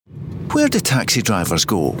Where do taxi drivers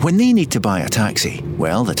go when they need to buy a taxi?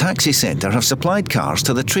 Well, the Taxi Centre have supplied cars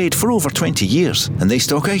to the trade for over 20 years, and they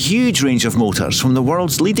stock a huge range of motors from the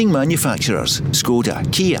world's leading manufacturers: Skoda,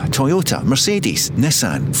 Kia, Toyota, Mercedes,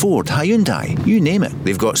 Nissan, Ford, Hyundai, you name it.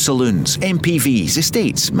 They've got saloons, MPVs,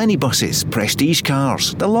 estates, minibuses, prestige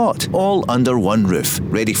cars, the lot, all under one roof,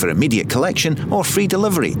 ready for immediate collection or free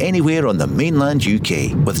delivery anywhere on the mainland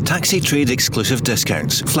UK, with taxi trade exclusive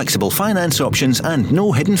discounts, flexible finance options and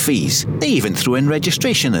no hidden fees. They even throw in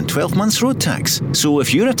registration and 12 months road tax. So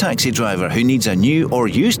if you're a taxi driver who needs a new or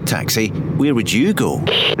used taxi, where would you go?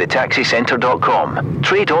 TheTaxiCentre.com.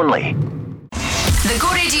 Trade only. The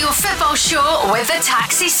Go Radio Football Show with the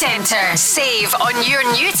Taxi Centre. Save on your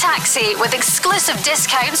new taxi with exclusive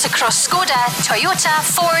discounts across Skoda, Toyota,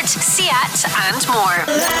 Ford, Seat and more.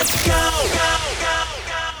 Let's go!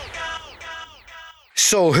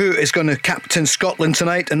 So who is going to captain Scotland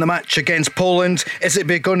tonight in the match against Poland? Is it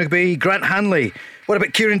going to be Grant Hanley? What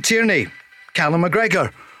about Kieran Tierney, Callum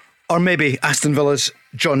McGregor, or maybe Aston Villa's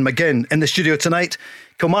John McGinn? In the studio tonight,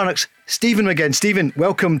 Kilmarnock's Stephen McGinn. Stephen,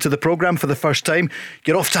 welcome to the programme for the first time.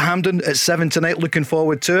 You're off to Hampden at 7 tonight, looking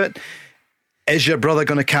forward to it. Is your brother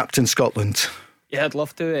going to captain Scotland? Yeah, I'd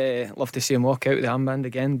love to see him walk out with the armband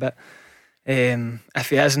again, but if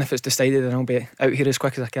he is and if it's decided, then I'll be out here as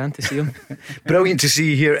quick as I can to see him. Brilliant to see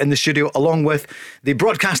you here in the studio along with the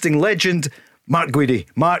broadcasting legend Mark Guidi.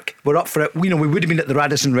 Mark, we're up for it. We would have been at the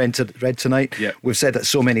Radisson Red tonight. Yeah. We've said it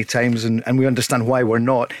so many times and we understand why we're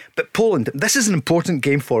not. But Poland, this is an important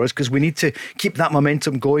game for us because we need to keep that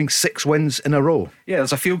momentum going. 6 wins in a row. Yeah,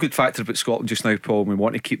 there's a feel-good factor about Scotland just now, Paul, and we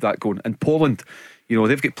want to keep that going. And Poland,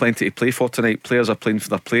 they've got plenty to play for tonight. Players are playing for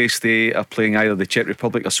their place. They are playing either the Czech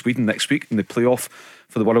Republic or Sweden next week in the play-off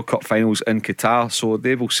for the World Cup finals in Qatar, so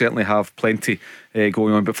they will certainly have plenty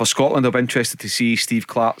going on. But for Scotland, I'll be interested to see Steve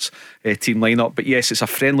Clarke's team line-up. But yes, it's a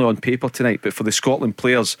friendly on paper tonight, but for the Scotland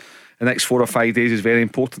players, the next 4 or 5 days is very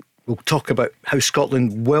important. We'll talk about how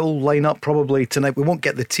Scotland will line up probably tonight. We won't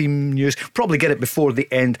get the team news, probably get it before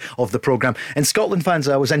the end of the programme. And Scotland fans,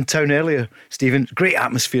 I was in town earlier, Stephen, great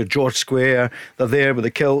atmosphere, George Square, they're there with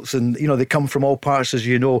the kilts and they come from all parts, as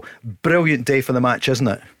you know. Brilliant day for the match, isn't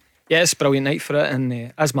it? Yeah, it's a brilliant night for it,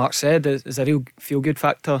 and as Mark said, it's a real feel-good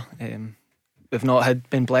factor. We've not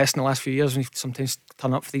been blessed in the last few years. We sometimes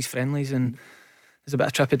turn up for these friendlies and there's a bit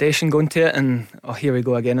of trepidation going to it, and here we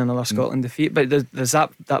go again, another Scotland defeat. But there's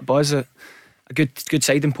that buzz, a good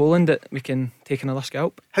side in Poland that we can take another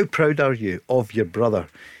scalp. How proud are you of your brother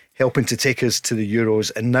helping to take us to the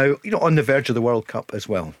Euros and now on the verge of the World Cup as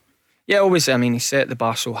well? Yeah, always. I mean, he set the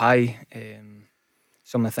bar so high.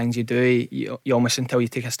 Some of the things you do, you almost, until you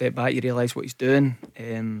take a step back, you realise what he's doing.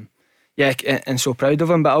 And so proud of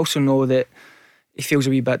him, but I also know that he feels a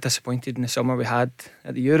wee bit disappointed in the summer we had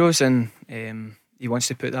at the Euros, and he wants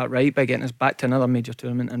to put that right by getting us back to another major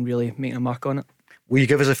tournament and really making a mark on it. Will you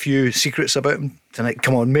give us a few secrets about him tonight?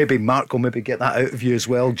 Come on, maybe Mark will maybe get that out of you as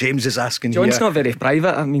well. James is asking. John's not very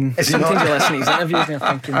private. I mean, sometimes you listen to his interviews and you're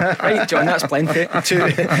thinking, right, John, that's plenty.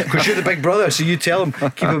 Because you're the big brother, so you tell him,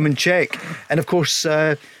 keep him in check. And of course,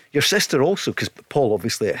 your sister also, because Paul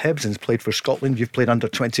obviously at Hibs has played for Scotland. You've played under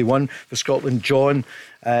 21 for Scotland. John,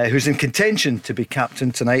 who's in contention to be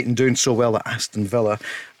captain tonight and doing so well at Aston Villa.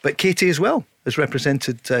 But Katie as well is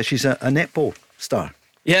represented. She's a netball star.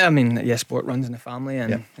 Yeah, I mean, sport runs in the family,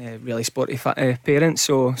 and really sporty parents,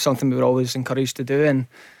 so something we were always encouraged to do. And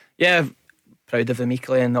proud of them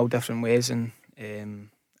equally in all different ways. And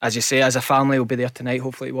as you say, as a family, we'll be there tonight,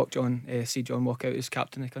 hopefully to see John walk out as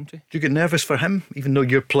captain of the country. Do you get nervous for him, even though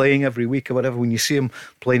you're playing every week or whatever, when you see him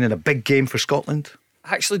playing in a big game for Scotland?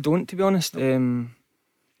 I actually don't, to be honest.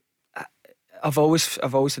 I've always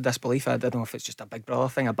had this belief. I don't know if it's just a big brother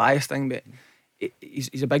thing, a bias thing, but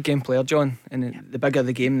he's a big game player, John, and the bigger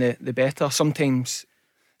the game, the better. Sometimes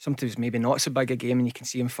maybe not so big a game and you can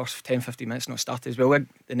see him first 10-15 minutes not start as well,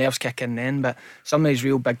 the nerves kick in then. But some of his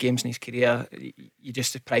real big games in his career, you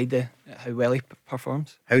just have pride at how well he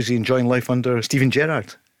performs. How's he enjoying life under Steven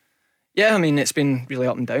Gerrard? Yeah, I mean, it's been really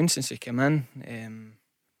up and down since he came in.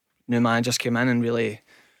 New managers came in and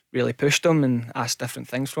really pushed him and asked different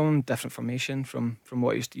things from him, different formation from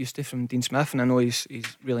what he was used to from Dean Smith. And I know he's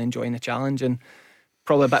really enjoying the challenge and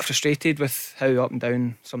probably a bit frustrated with how up and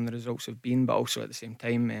down some of the results have been, but also at the same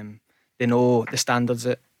time they know the standards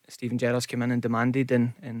that Steven Gerrard's come in and demanded,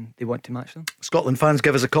 and they want to match them. Scotland fans,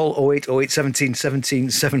 give us a call, 0808 17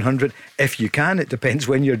 17 700 if you can. It depends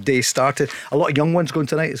when your day started. A lot of young ones going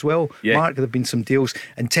tonight as well. Mark, there have been some deals,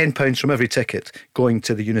 and £10 from every ticket going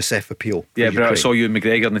to the UNICEF appeal. Yeah, but I saw you and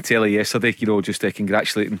McGregor on the telly yesterday, just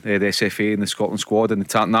congratulating the SFA and the Scotland squad and the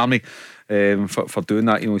Tartan Army for doing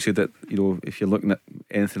that. He said that if you're looking at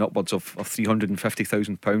anything upwards of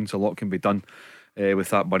 £350,000, a lot can be done with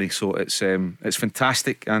that money. So it's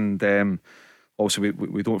fantastic. And also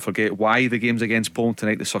we don't forget why the game's against Poland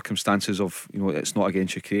tonight. The circumstances of it's not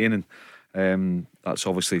against Ukraine, and that's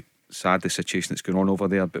obviously sad, the situation that's going on over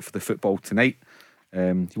there. But for the football tonight,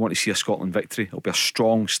 you want to see a Scotland victory. It'll be a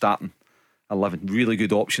strong starting 11, really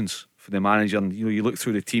good options for the manager. And you look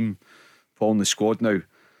through the team, Paul, and the squad now,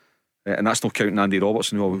 and that's not counting Andy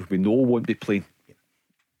Robertson, who we know won't be playing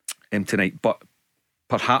tonight. But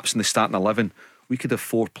perhaps in the starting 11, we could have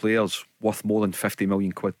 4 players worth more than 50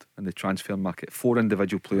 million quid in the transfer market. 4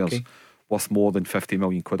 individual players worth more than 50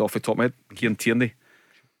 million quid. Off the top of my head, Guidi and Stephen,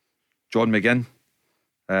 John McGinn,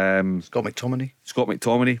 Scott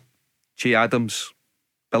McTominay, Che Adams,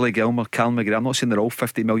 Billy Gilmour, Callum McGregor. I'm not saying they're all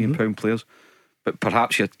 50 million pound players, but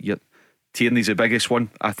perhaps your Tierney's the biggest one.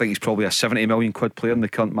 I think he's probably a 70 million quid player in the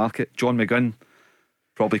current market. John McGinn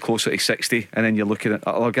probably closer to 60, and then you're looking at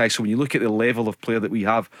other guys. So when you look at the level of player that we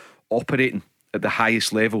have operating at the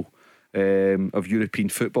highest level of European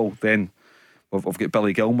football, then we've got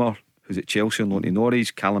Billy Gilmour, who's at Chelsea and loan to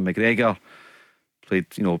Norwich. Callum McGregor played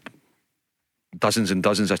dozens and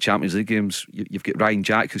dozens of Champions League games. You've got Ryan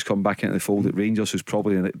Jack, who's come back into the fold at Rangers, who's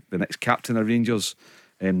probably the next captain of Rangers.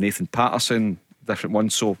 Nathan Patterson, different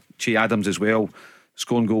ones. So Che Adams as well,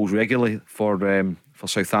 scoring goals regularly for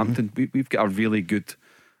Southampton. We've got a really good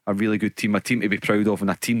team, a team to be proud of, and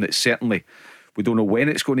a team that certainly, we don't know when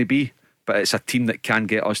it's going to be, but it's a team that can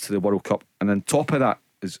get us to the World Cup. And on top of that,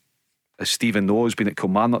 as Stephen knows, been at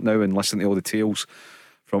Kilmarnock now and listening to all the tales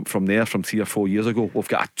from there from 3 or 4 years ago, we've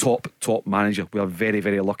got a top manager. We are very,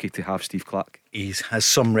 very lucky to have Steve Clarke. He has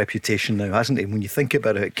some reputation now, hasn't he? When you think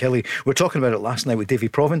about it, Kelly, we were talking about it last night with Davy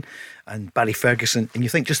Provan and Barry Ferguson, and you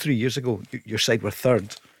think just 3 years ago your side were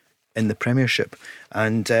third in the Premiership,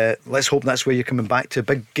 and let's hope that's where you're coming back to.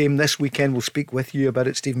 Big game this weekend. We'll speak with you about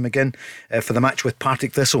it, Stephen McGinn, for the match with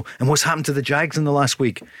Partick Thistle. And what's happened to the Jags in the last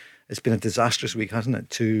week? It's been a disastrous week, hasn't it?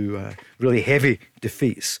 2 really heavy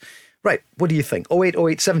defeats. Right, what do you think?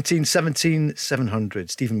 0808 17 17 700.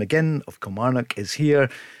 Stephen McGinn of Kilmarnock is here.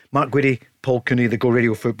 Mark Guidi, Paul Cooney, the Go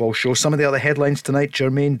Radio Football Show. Some of the other headlines tonight: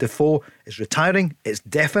 Jermaine Defoe is retiring. It's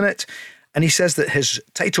definite. And he says that his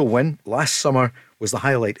title win last summer was the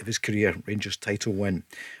highlight of his career, Rangers' title win.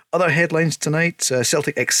 Other headlines tonight: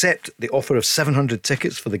 Celtic accept the offer of 700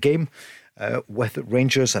 tickets for the game with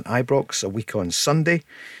Rangers at Ibrox a week on Sunday.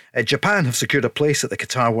 Japan have secured a place at the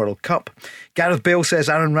Qatar World Cup. Gareth Bale says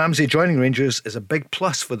Aaron Ramsey joining Rangers is a big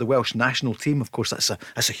plus for the Welsh national team. Of course, that's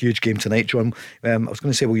a huge game tonight, John. I was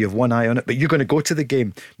going to say, well, you have one eye on it, but you're going to go to the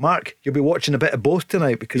game. Mark, you'll be watching a bit of both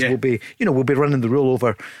tonight, because we'll be running the rule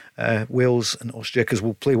over Wales and Austria, because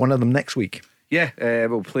we'll play one of them next week. Yeah,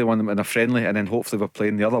 we'll play one of them in a friendly, and then hopefully we're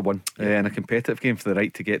playing the other one in a competitive game for the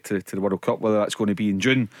right to get to the World Cup. Whether that's going to be in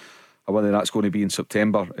June or whether that's going to be in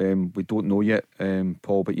September, we don't know yet,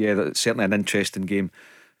 Paul. But yeah, that's certainly an interesting game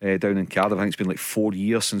down in Cardiff. I think it's been like 4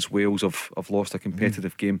 years since Wales have lost a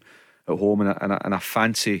competitive game at home, and I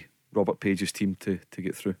fancy Robert Page's team to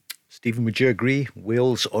get through. Stephen, would you agree?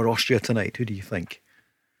 Wales or Austria tonight? Who do you think?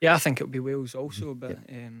 Yeah, I think it'll be Wales also, but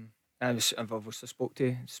I've obviously spoke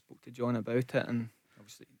to John about it, and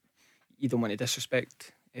obviously you don't want to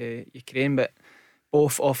disrespect Ukraine, but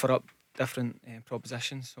both offer up different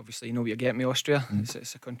propositions. Obviously, you know what you're getting with Austria.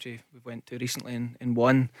 It's a country we've went to recently and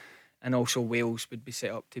won, and also Wales would be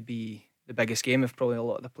set up to be the biggest game of probably a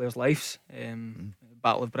lot of the players' lives,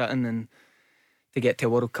 Battle of Britain, and to get to a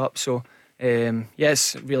World Cup. So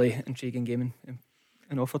it's a really intriguing game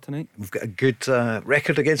in offer tonight. We've got a good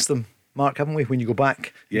record against them, Mark, haven't we? When you go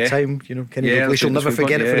back in time, Kenny Dalglish will never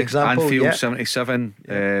forget it, for example. Anfield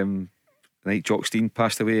 77. I think Jock Stein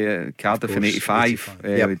passed away at Cardiff in 85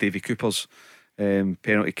 with Davy Cooper's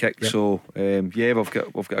penalty kick. So we've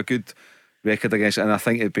got a good record against it, and I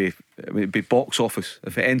think it'd be box office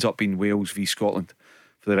if it ends up being Wales v Scotland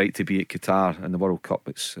for the right to be at Qatar in the World Cup.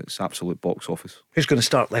 It's absolute box office. Who's going to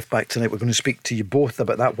start left back tonight? We're going to speak to you both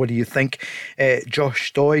about that. What do you think?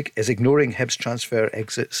 Josh Doig is ignoring Hibs transfer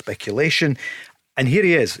exit speculation. And here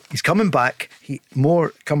he is. He's coming back.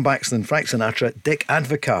 More comebacks than Frank Sinatra. Dick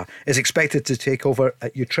Advocaat is expected to take over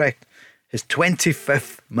at Utrecht, his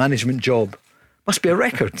 25th management job. Must be a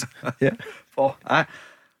record. Yeah. I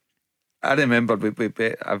remember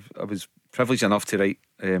I was privileged enough to write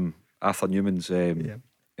Arthur Newman's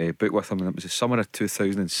book with him, and it was the summer of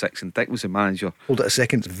 2006, and Dick was the manager. Hold it a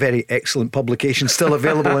second. Very excellent publication, still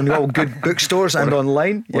available in all good bookstores and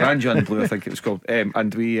online. Orange and Blue, I think it was called.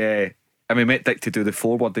 And we met Dick to do the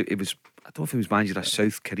forward. It was, I don't know if he was managing a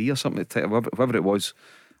South Korea or something, whatever it was,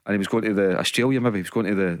 and he was going to the Australia, maybe he was going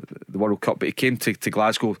to the World Cup, but he came to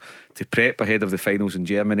Glasgow to prep ahead of the finals in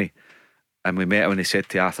Germany. And we met him and he said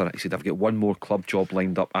to Arthur, he said, I've got one more club job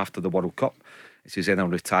lined up after the World Cup. He says, then I'll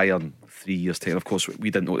retire in 3 years' time. Of course, we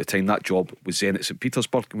didn't know at the time that job was Zenit St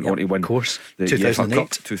Petersburg, and we want to win, of course, the 2008. UEFA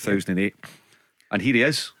Cup 2008. And here he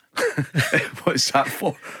is. What's that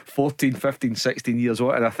for? 14, 15, 16 years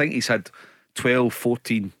old. And I think he's had 12,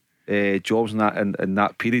 14 jobs in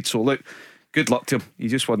that period. So look, good luck to him. He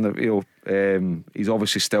just won he's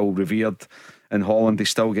obviously still revered in Holland. He's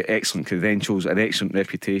still got excellent credentials, an excellent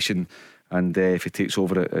reputation. And if he takes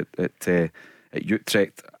over at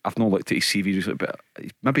Utrecht, I've not looked at his CV recently, but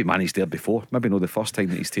he's maybe managed there before. Maybe not the first time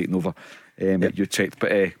that he's taken over at Utrecht.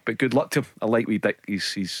 But good luck to him. I like wee Dick.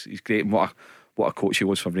 He's great, and what a coach he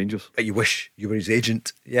was for Rangers. But you wish you were his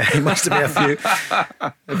agent. Yeah, he must have been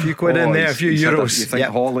a few quid in there, a few euros. You think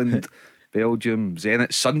Holland, Belgium,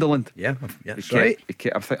 Zenit, Sunderland. Yeah, that's right.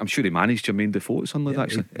 I'm sure he managed Jermaine Defoe at Sunderland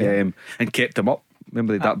actually, and kept him up.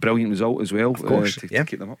 Remember that brilliant result as well. Of course, to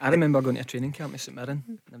keep them up. I remember going to a training camp with St Mirren,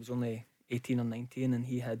 and I was only 18 or 19, and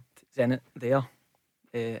he had Zenit there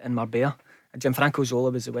in Marbella, and Gianfranco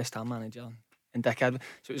Zola was the West Ham manager, and Dick had.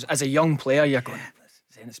 So it was, as a young player, you're going,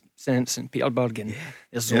 Zenit St Petersburg, and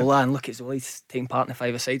there's Zola, and look at Zola, he's taking part in the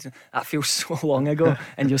five-a-sides. That feels so long ago,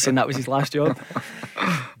 and you're saying that was his last job.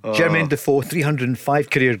 Jermaine Defoe, 305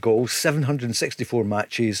 career goals, 764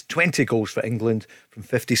 matches, 20 goals for England from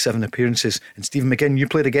 57 appearances. And Stephen McGinn, you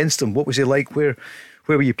played against him. What was he like? Where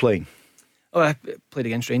were you playing? Oh, I played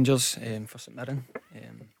against Rangers for St Mirren.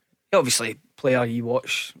 Obviously, player you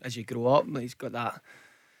watch as you grow up. He's got that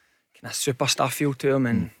kind of superstar feel to him,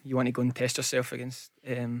 and you want to go and test yourself against.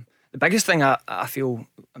 The biggest thing I feel,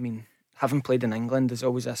 I mean, having played in England, is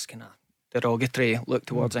always this kind of derogatory look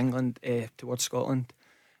towards England, towards Scotland.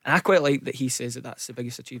 And I quite like that he says that that's the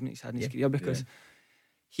biggest achievement he's had in his career, because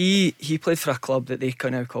he played for a club that they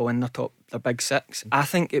kind of call in their big six. I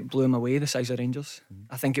think it blew him away, the size of Rangers.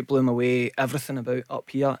 I think it blew him away everything about up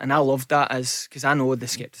here, and I loved that, because I know the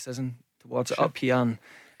scepticism towards it up here,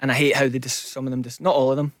 and I hate how some of them not all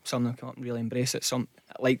of them, some of them can't really embrace it, some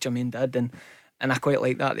like Jermaine did, and I quite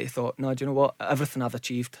like that. They thought, no, do you know what, everything I've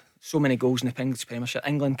achieved, so many goals in the English Premiership,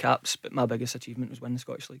 England caps, but my biggest achievement was winning the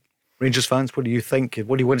Scottish League. Rangers fans, what do you think?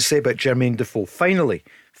 What do you want to say about Jermaine Defoe finally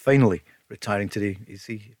retiring today? Is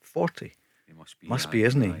he 40? He must be,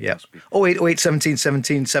 isn't he? Yeah. 0808 17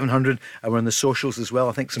 17 700, and we're on the socials as well.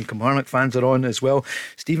 I think some Kilmarnock fans are on as well.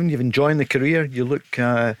 Stephen, you've enjoyed the career. You look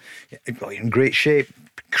in great shape.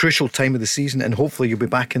 Crucial time of the season, and hopefully you'll be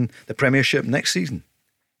back in the Premiership next season.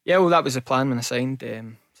 Yeah, well, that was the plan when I signed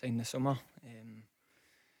this summer.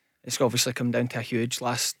 It's obviously come down to a huge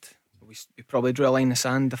last. We probably drew a line in the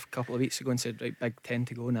sand a couple of weeks ago and said, right, Big 10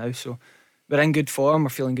 to go now. So we're in good form, we're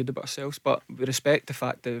feeling good about ourselves, but we respect the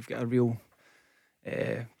fact that we've got a real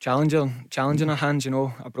challenge in our hands. You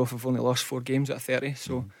know, Arbroath have only lost 4 games out of 30,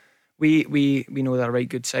 so we know they're a right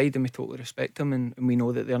good side, and we totally respect them, and we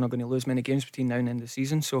know that they're not going to lose many games between now and the end of the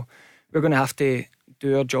season. So we're going to have to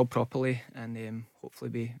do our job properly, and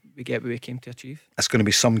hopefully we get what we came to achieve. That's going to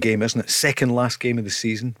be some game, isn't it? Second last game of the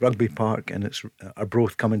season, Rugby Park, and it's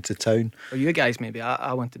Arbroath coming to town. Well, you guys maybe.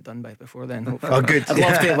 I want it done by before then, hopefully. Oh, good. I'd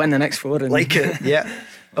love to win the next 4. Like it, yeah.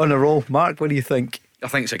 On a roll. Mark, what do you think? I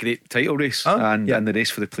think it's a great title race, and the race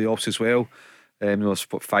for the playoffs as well. There's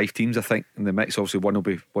 5 teams, I think, in the mix. Obviously, one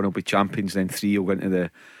will be champions, then 3 will go into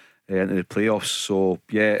the playoffs. So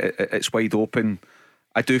yeah, it's wide open.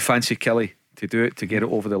 I do fancy Kelly to do it, to get it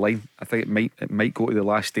over the line. I think it might go to the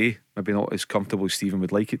last day. Maybe not as comfortable as Stephen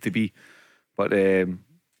would like it to be, but I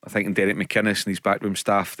think in Derek McInnes and his backroom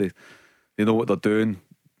staff, they know what they're doing.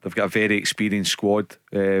 They've got a very experienced squad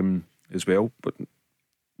as well, but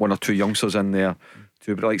 1 or 2 youngsters in there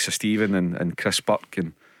too, but like Stephen and Chris Burke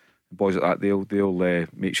and boys like that, they'll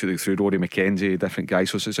make sure they through Rory McKenzie, different guys.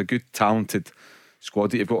 So it's a good talented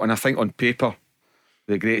squad that you've got, and I think on paper,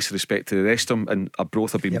 the greatest respect to the rest of them, and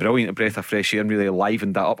Arbroath have been brilliant, a breath of fresh air, and really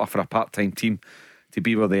livened that up for a part-time team to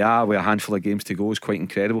be where they are with a handful of games to go is quite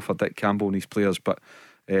incredible for Dick Campbell and his players. But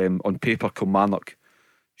on paper, Kilmarnock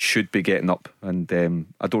should be getting up, and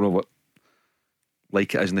I don't know what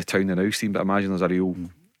like it is in the town now, Steve, but I imagine there's a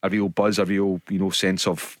real buzz, a real sense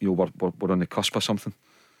of we're on the cusp of something.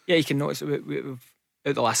 Yeah, you can notice we've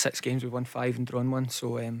out the last 6 games we've won 5 and drawn 1,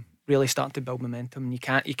 so really starting to build momentum. And you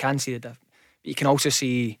can see the difference. You can also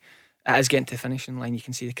see it is getting to the finishing line. You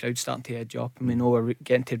can see the crowd starting to edge up, and we know we're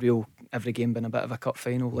getting to real every game being a bit of a cup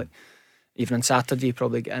final. Like even on Saturday, you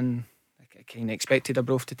probably get in. I kind of expected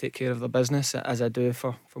Arbroath to take care of their business, as I do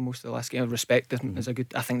for most of the last game. I respect them as a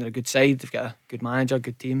good. I think they're a good side. They've got a good manager,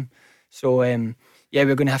 good team. So yeah,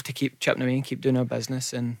 we're going to have to keep chipping away and keep doing our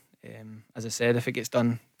business. And as I said, if it gets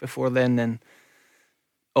done before then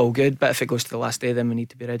all good. But if it goes to the last day, then we need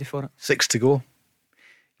to be ready for it. 6 to go.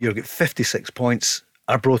 You'll get 56 points.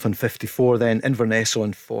 Arbroath on 54, then Inverness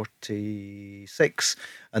on 46,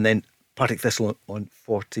 and then Partick Thistle on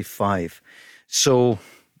 45. So,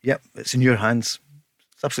 yep, it's in your hands.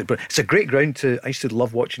 It's absolutely brilliant. It's a great ground I used to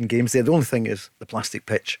love watching games there. The only thing is the plastic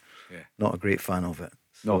pitch. Yeah. Not a great fan of it.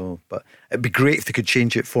 So, no. But it'd be great if they could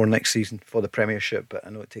change it for next season for the Premiership. But I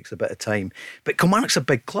know it takes a bit of time. But Kilmarnock's a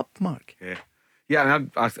big club, Mark. Yeah. Yeah,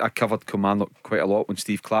 and I covered Kilmarnock quite a lot when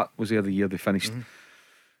Steve Clark was there the year they finished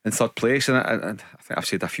in third place, and I think I've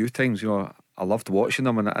said a few times, I loved watching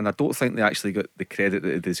them, and I don't think they actually got the credit that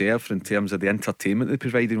they deserve in terms of the entertainment they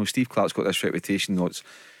provide. Steve Clark's got this reputation, it's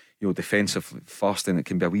defensive first, and it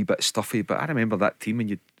can be a wee bit stuffy. But I remember that team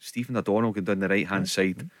when Stephen O'Donnell going down the right hand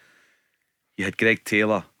side, you had Greg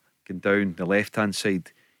Taylor going down the left hand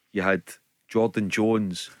side, you had Jordan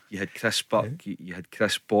Jones, you had Chris Buck, you had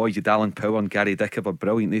Chris Boyd, you had Alan Power and Gary Dicker were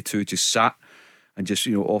brilliant. They two just sat and just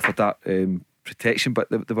offered that protection, but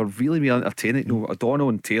they were really entertaining. O'Donnell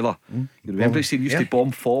and Taylor, you remember they used to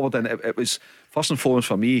bomb forward, and it was first and foremost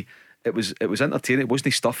for me, it was entertaining. It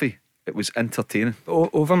wasn't stuffy, it was entertaining.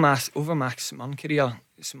 Over my St Mirren career,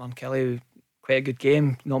 St Mirren Kelly, quite a good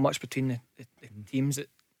game, not much between the teams that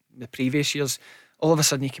the previous years. All of a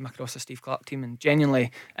sudden you came across a Steve Clark team, and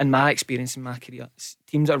genuinely, in my experience in my career,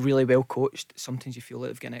 teams that are really well coached, sometimes you feel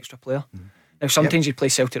like they've got an extra player. Now sometimes you play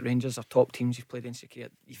Celtic Rangers or top teams you've played against,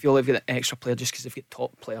 you feel like they've got an extra player just because they've got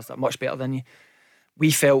top players that are much better than you.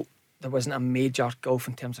 We felt there wasn't a major gulf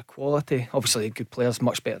in terms of quality. Obviously good players,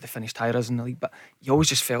 much better, they finished higher us in the league, but you always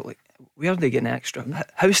just felt like, where are they getting extra?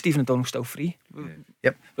 How is Stephen O'Donnell still free?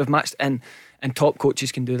 We've matched in, and top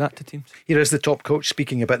coaches can do that to teams. Here is the top coach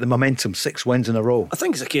speaking about the momentum, 6 wins in a row. I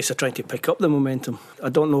think it's a case of trying to pick up the momentum. I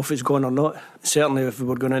don't know if it's gone or not. Certainly if we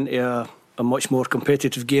were going into a much more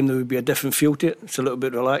competitive game, there would be a different feel to it. It's a little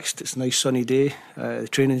bit relaxed. It's a nice sunny day. The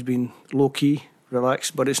training's been low key,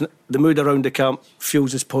 relaxed, but the mood around the camp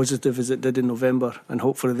feels as positive as it did in November, and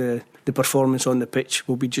hopefully the performance on the pitch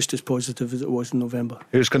will be just as positive as it was in November.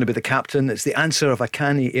 Who's going to be the captain? It's the answer of a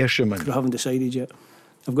canny Ayrshire-man. We haven't decided yet.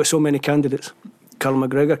 I've got so many candidates. Carl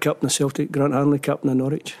McGregor, captain of Celtic. Grant Hanley, captain of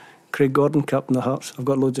Norwich. Craig Gordon, captain of Hearts. I've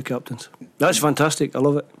got loads of captains. That's fantastic, I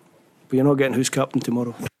love it. But you're not getting who's captain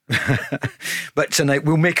tomorrow. But tonight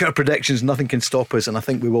we'll make our predictions. Nothing can stop us, and I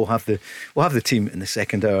think we'll have the team in the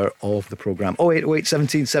second hour of the programme. 0808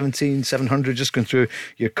 17 17 700. Just going through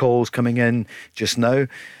your calls coming in just now.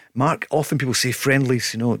 Mark, often people say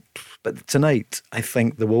friendlies, but tonight I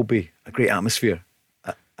think there will be a great atmosphere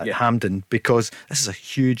at Hampden, because this is a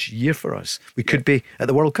huge year for us. We could be at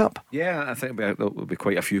the World Cup. Yeah, I think there'll be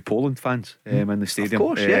quite a few Poland fans in the stadium, of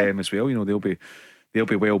course, as well. They'll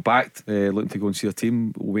be well backed, looking to go and see their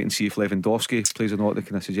team. We'll wait and see if Lewandowski plays or not. The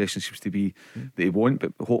kind of suggestion seems to be that he won't,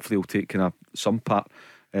 but hopefully he'll take kind of some part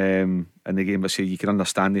in the game. But say you can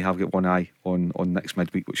understand they have got one eye on next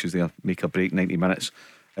midweek, which is their make or break 90 minutes.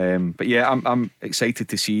 But yeah, I'm excited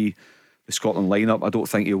to see the Scotland lineup. I don't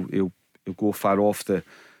think he'll go far off the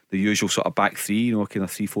usual sort of back three, kind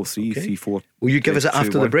of 3-4-3, 3-4. Will you give us it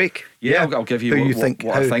after the break? Yeah, I'll give you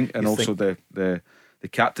what I think, and also think? the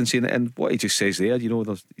captaincy and what he just says there.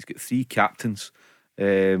 He's got 3 captains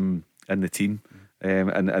in the team,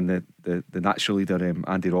 and the natural leader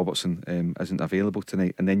Andy Robertson isn't available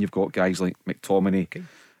tonight. And then you've got guys like McTominay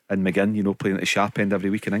and McGinn, playing at the sharp end every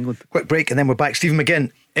week in England. Quick break and then we're back. Stephen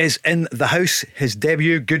McGinn is in the house. His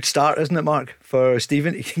debut, good start, isn't it, Mark, for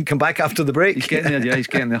Stephen? He can come back after the break. He's getting there, he's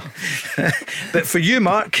getting there. But for you,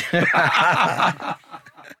 Mark...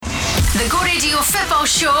 The Go Radio Football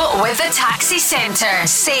Show with the Taxi Centre.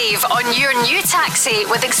 Save on your new taxi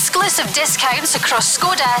with exclusive discounts across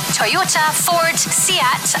Skoda, Toyota, Ford,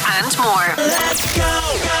 Seat and more. Let's go.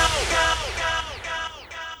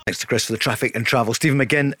 Thanks to Chris for the traffic and travel. Stephen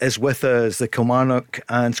McGinn is with us. The Kilmarnock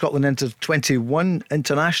and Scotland entered 21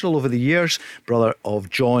 international over the years. Brother of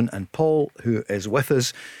John and Paul, who is with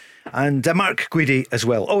us. And Mark Guidi as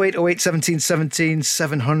well. 0808 17 17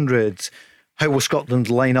 700. How will Scotland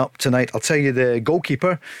line up tonight? I'll tell you, the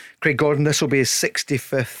goalkeeper, Craig Gordon, this will be his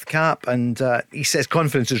 65th cap, and he says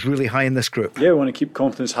confidence is really high in this group. Yeah, we want to keep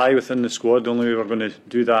confidence high within the squad. The only way we're going to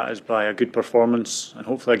do that is by a good performance and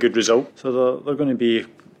hopefully a good result. So they're going to be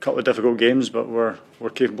couple of difficult games, but we're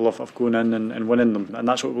capable of going in and winning them, and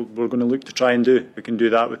that's what we're going to look to try and do. We can do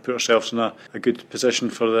that. We put ourselves in a good position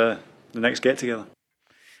for the next get together.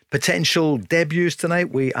 Potential debuts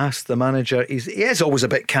tonight. We asked the manager. He is always a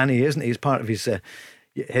bit canny, isn't he? He's part of his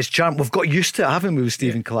charm. We've got used to it, haven't we, with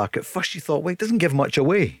Stephen Clarke? At first you thought, well, he doesn't give much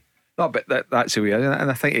away. No, but that's the way, and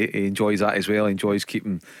I think he enjoys that as well. He enjoys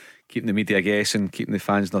keeping the media guessing, keeping the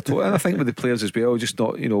fans on their toes. And I think with the players as well, just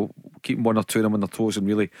not, keeping one or two of them on their toes and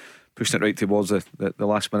really pushing it right towards the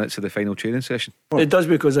last minutes of the final training session. It does,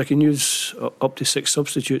 because I can use up to 6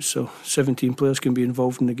 substitutes, so 17 players can be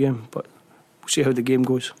involved in the game, but we'll see how the game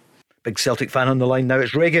goes. Big Celtic fan on the line now.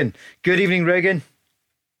 It's Reagan. Good evening, Reagan.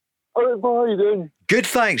 Alright, how are you doing? Good,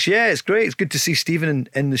 thanks. Yeah, it's great. It's good to see Stephen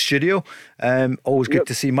in the studio. Always good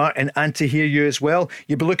to see Martin and to hear you as well.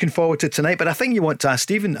 You'll be looking forward to tonight, but I think you want to ask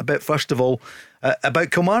Stephen a bit, first of all, about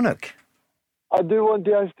Kilmarnock. I do want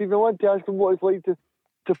to ask Stephen. I want to ask him what it's like to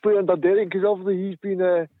play under Derek, because obviously he's been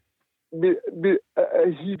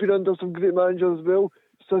under some great managers as well,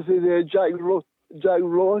 such as Jack Ross.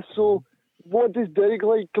 So what is Derek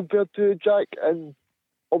like compared to Jack, and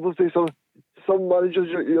obviously some managers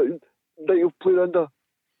that you've played under?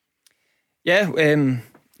 Yeah,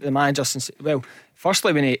 the manager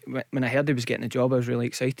firstly when I heard he was getting the job, I was really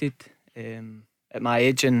excited. At my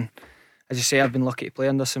age, and as you say, I've been lucky to play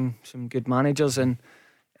under some good managers, and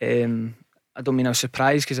I don't mean I was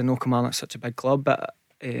surprised, because I know Kilmarnock's such a big club, but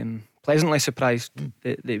pleasantly surprised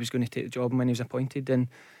that he was going to take the job when he was appointed, and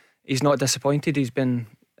he's not disappointed. He's been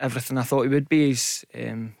everything I thought he would be. He's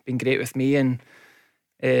been great with me and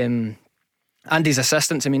his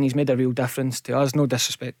assistants. I mean, he's made a real difference to us. No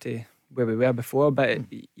disrespect to where we were before, but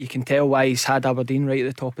you can tell why he's had Aberdeen right at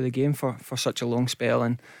the top of the game for such a long spell.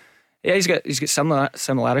 And yeah, he's got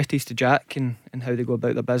similarities to Jack in how they go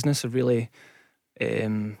about their business of really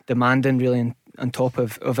demanding, really on top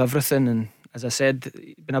of everything. And as I said,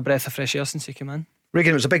 it's been a breath of fresh air since he came in.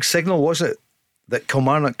 Reagan, it was a big signal, was it, that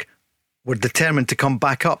Kilmarnock were determined to come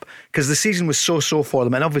back up, because the season was so for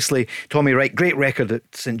them, and obviously Tommy Wright, great record at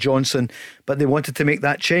St Johnstone, but they wanted to make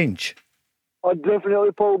that change. Oh,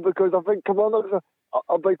 definitely, Paul, because I think Kilmarnock's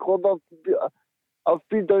a big club. I've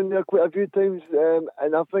been down there quite a few times,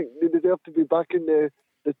 and I think they deserve to be back in the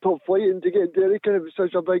top flight, and to get Derek in, it was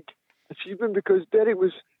such a big achievement, because Derek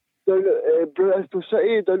was down at Bristol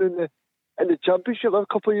City, down in the Championship a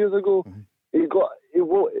couple of years ago. Mm-hmm.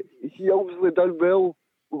 He obviously done well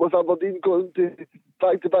with Aberdeen, got into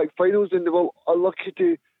back-to-back finals, and they were unlucky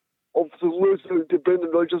to obviously lose to Brendan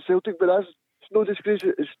Rodgers Celtic, but that's no disgrace,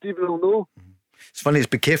 as Stephen will know. It's funny, it's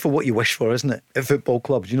be careful what you wish for, isn't it, at football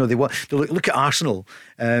clubs? They look at Arsenal,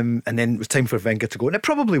 and then it was time for Wenger to go, and it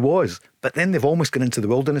probably was, but then they've almost gone into the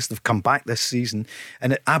wilderness. They've come back this season,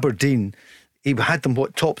 and at Aberdeen he had them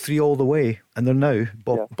top 3 all the way, and they're now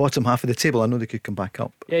bottom half of the table. I know they could come back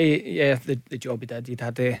up. Yeah, the job he did, he'd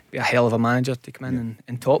had to be a hell of a manager to come in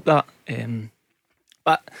and top that.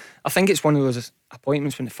 But I think it's one of those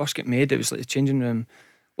appointments, when it first get made, it was like the changing room.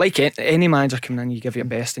 Like any manager coming in, you give your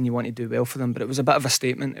best and you want to do well for them, but it was a bit of a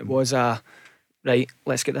statement. It was right,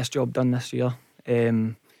 let's get this job done this year.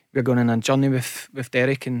 We're going on a journey with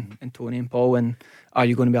Derek and Tony and Paul, and are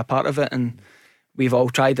you going to be a part of it? And we've all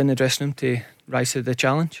tried in the dressing room to rise to the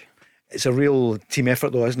challenge. It's a real team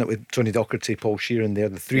effort, though, isn't it, with Tony Docherty, Paul Sheeran there,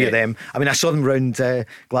 the three of them. I mean, I saw them round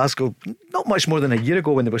Glasgow not much more than a year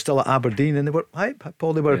ago when they were still at Aberdeen, and they were, hi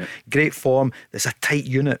Paul, they were great form. It's a tight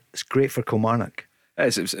unit. It's great for Kilmarnock.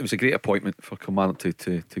 It was a great appointment for Kilmarnock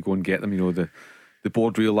to go and get them. The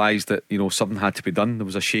board realised that something had to be done. There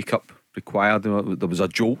was a shake-up required. There was a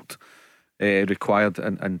jolt required,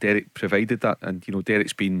 and Derek provided that. And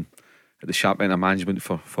Derek's been at the sharp end of management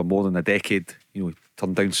for more than a decade. He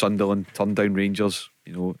turned down Sunderland, turned down Rangers.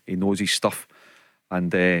 He knows his stuff,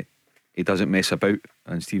 and he doesn't mess about.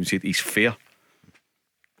 And Stephen said he's fair,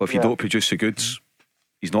 but if you don't produce the goods,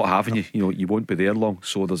 he's not having you. You won't be there long.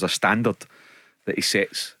 So there's a standard that he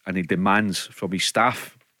sets and he demands from his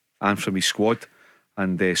staff and from his squad,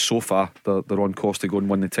 and so far they're on course to go and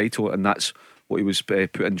win the title, and that's what he was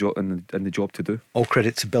put in the job to do. All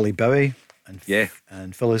credit to Billy Bowie and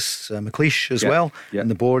Phyllis McLeish as well, and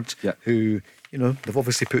the board, who they've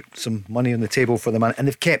obviously put some money on the table for the man, and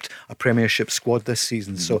they've kept a Premiership squad this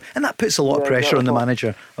season. So, and that puts a lot of pressure on the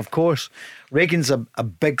manager, of course. Reagan's a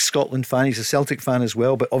big Scotland fan. He's a Celtic fan as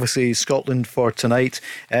well, but obviously Scotland for tonight.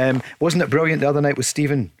 Wasn't it brilliant the other night with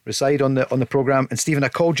Stephen Reside on the programme? And Stephen, I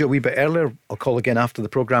called you a wee bit earlier. I'll call again after the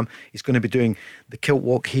programme. He's going to be doing the Kilt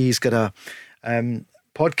Walk. He's got a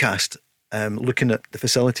podcast looking at the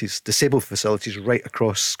facilities, disabled facilities right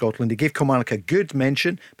across Scotland. He gave Kilmarnock a good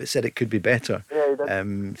mention, but said it could be better.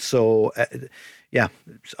 Yeah,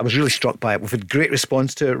 I was really struck by it. We've had great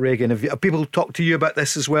response to it, Reagan. Have people talked to you about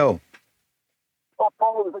this as well? Oh,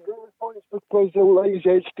 Paul, it was a great response because, like you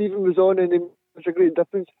said, Stephen was on and it was a great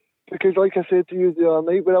difference. Because, like I said to you the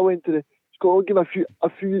other night when I went to the Scotland game a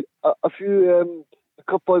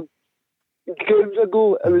couple of games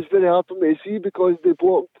ago, it was very hard for me to see because they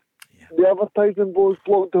blocked the advertising boards,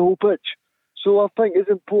 blocked the whole pitch. So I think it's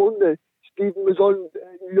important that Stephen was on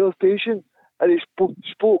your station and he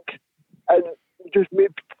spoke and just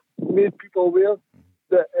made people aware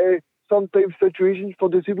that sometimes situations for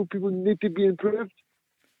disabled people need to be improved.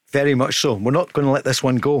 Very much so. We're not going to let this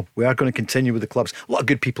one go. We are going to continue with the clubs. A lot of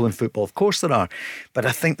good people in football, of course there are, but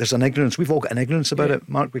I think there's an ignorance. We've all got an ignorance about it,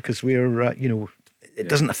 Mark, because we're it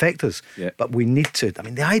doesn't affect us, but we need to. I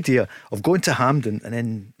mean, the idea of going to Hampden and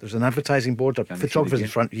then there's an advertising board or photographers in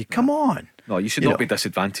front of you, come on. No, you should not be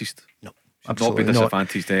disadvantaged. No, absolutely not be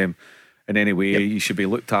disadvantaged in any way. You should be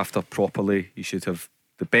looked after properly. You should have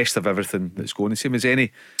the best of everything that's going. The same as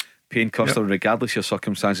any paying customer, regardless of your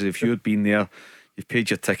circumstances. If you've been there, you've paid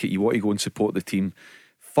your ticket, you want to go and support the team,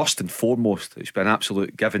 first and foremost, it's been an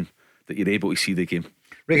absolute given that you're able to see the game.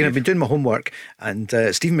 Reagan, I've been doing my homework, and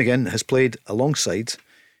Stephen McGinn has played alongside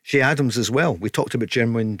Shea Adams as well. We talked about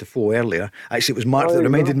Jermaine Defoe earlier. Actually, it was Mark that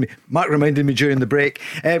reminded me. Mark reminded me during the break.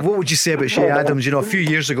 What would you say about Shea Adams? A few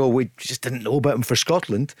years ago we just didn't know about him for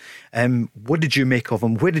Scotland. What did you make of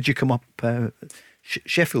him? Where did you come up?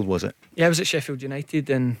 Sheffield, was it? Yeah, I was at Sheffield United,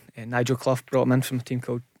 and Nigel Clough brought him in from a team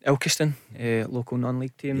called Ilkeston, local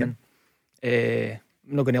non-league team. And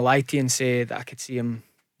I'm not going to lie to you and say that I could see him.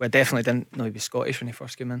 Well, I definitely didn't know he was Scottish when he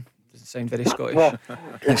first came in. Doesn't sound very Scottish.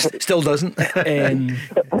 Still doesn't.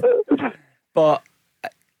 But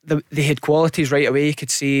they had qualities right away. You could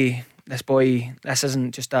see this boy, this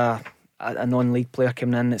isn't just a non-league player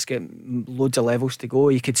coming in. It's got loads of levels to go.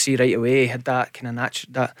 You could see right away he had that kind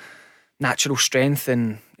of natural strength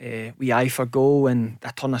and wee eye for goal and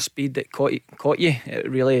a ton of speed that caught you. It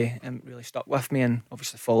really stuck with me, and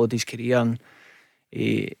obviously followed his career, and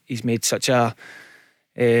he's made such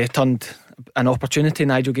turned an opportunity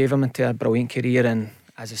Nigel gave him into a brilliant career, and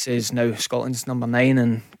as I says, now Scotland's number 9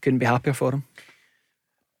 and couldn't be happier for him.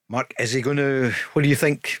 Mark, is he going to, what do you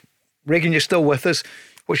think? Reagan, you're still with us.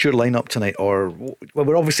 What's your lineup tonight? Or, well,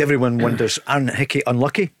 we're obviously, everyone wonders, Aaron Hickey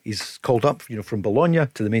unlucky. He's called up, from Bologna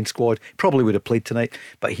to the main squad. Probably would have played tonight,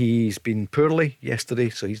 but he's been poorly yesterday,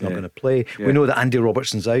 so he's not going to play. We know that Andy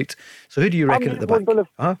Robertson's out. So who do you reckon at the back?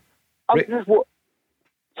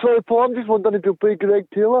 Sorry, Paul, I'm just wondering if you'll play Greg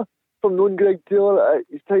Taylor, from knowing Greg Taylor at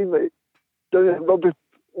his time down at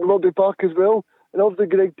Rugby Park as well. And obviously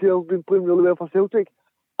Greg Taylor's been playing really well for Celtic.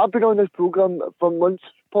 I've been on this programme for months,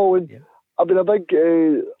 Paul, and I've been I've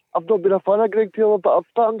not been a fan of Greg Taylor, but I'm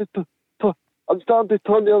starting to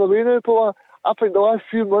turn the other way now, Paul. I think the last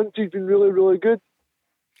few months he's been really, really good.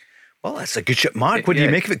 Well, that's a good shot, Mark. What do you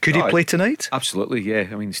make of it? Could he play tonight? Absolutely, yeah.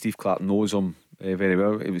 I mean, Steve Clark knows him very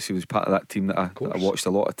well. He was part of that team that I watched a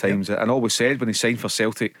lot of times, and always said when he signed for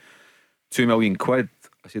Celtic, £2 million.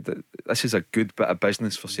 I said that this is a good bit of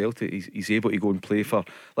business for Celtic. He's able to go and play for.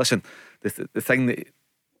 Listen, the thing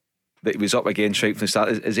that he was up against right from the start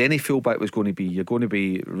is any fullback was going to be, you're going to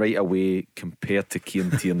be right away compared to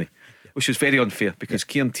Kieran Tierney. Which is very unfair, because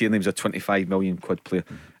Kieran Tierney was a £25 million quid player,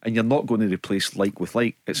 and you're not going to replace like with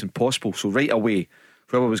like. It's impossible. So right away,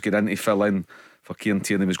 whoever was getting in to fill in for Kieran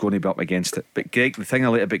Tierney was going to be up against it. But Greg, the thing I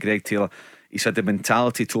like about Greg Taylor, he's had the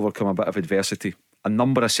mentality to overcome a bit of adversity. A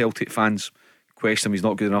number of Celtic fans question him, he's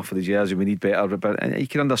not good enough for the jersey, we need better. And you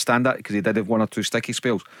can understand that, because he did have 1 or 2 sticky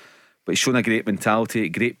spells. But he's shown a great mentality,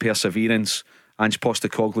 great perseverance. Ange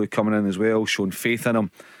Postecoglou coming in as well, showing faith in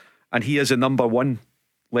him, and he is a number 1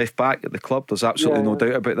 left back at the club. There's absolutely no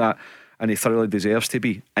doubt about that, and he thoroughly deserves to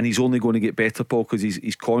be. And he's only going to get better, Paul, because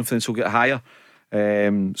his confidence will get higher.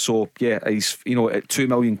 So yeah, he's at £2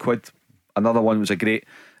 million. Another one was a great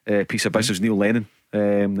piece of business, Neil Lennon,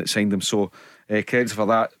 that signed him. So credit for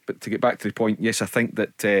that. But to get back to the point, yes, I think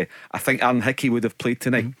Aaron Hickey would have played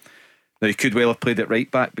tonight. Now, he could well have played at right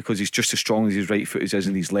back, because he's just as strong as his right foot is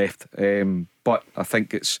in his left. But I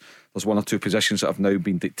think there's 1 or 2 positions that have now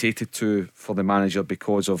been dictated to for the manager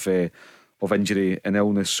because of injury and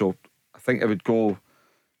illness. So I think I would go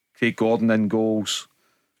Craig Gordon in goals.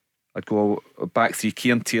 I'd go back 3,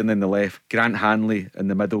 Kieran Tierney in the left, Grant Hanley in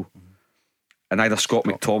the middle, and either Scott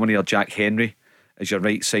McTominay or Jack Henry as your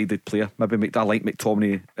right-sided player. Maybe I like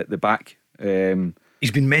McTominay at the back. He's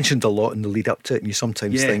been mentioned a lot in the lead up to it, and you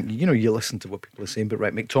sometimes think, you listen to what people are saying, but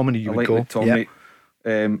right, McTominay, you would go. McTominay.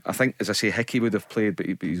 I think, as I say, Hickey would have played, but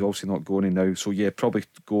he's obviously not going in now. So yeah, probably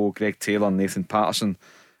go Greg Taylor and Nathan Patterson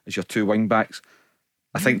as your 2 wing backs.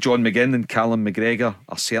 I think John McGinn and Callum McGregor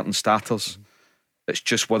are certain starters. It's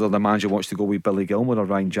just whether the manager wants to go with Billy Gilmour or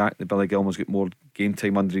Ryan Jack. The Billy Gilmour's got more game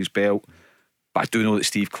time under his belt, but I do know that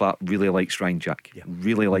Steve Clark really likes Ryan Jack.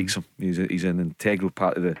 Really likes him. He's an integral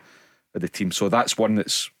part of the team. So that's one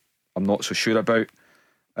that's I'm not so sure about.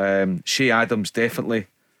 Shea Adams definitely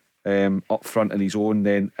up front on his own.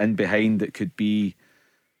 Then in behind it could be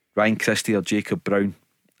Ryan Christie or Jacob Brown,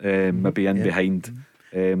 maybe in behind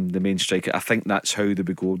the main striker. I think that's how they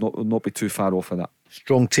would go. Not be too far off of that.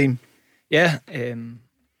 Strong team. Yeah,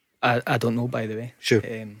 I don't know, by the way. Sure.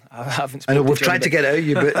 I haven't. I know we've tried to get it out of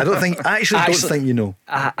you, but I don't think. I actually don't think you know.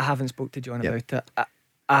 I haven't spoke to John about it.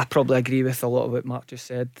 I probably agree with a lot of what Mark just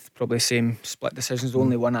said. Probably same split decisions. The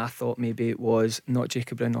only one I thought maybe it was not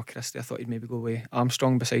Jacob Brown or Christie. I thought he'd maybe go with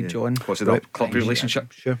Armstrong beside John. Was it that club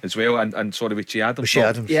relationship as well? And sorry with Shea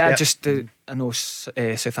Adams. Yeah, just I know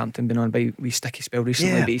Southampton been on a wee sticky spell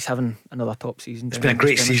recently, but he's having another top season. It's been a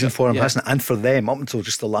great season for him, hasn't it? And for them up until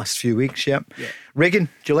just the last few weeks. Regan,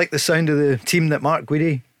 do you like the sound of the team that Mark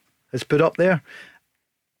Guidi has put up there?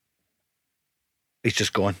 He's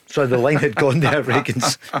just gone. So the line had gone there,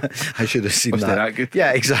 Regan's. I should have seen that good?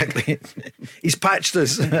 Yeah, exactly. He's patched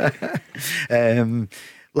us. Listen,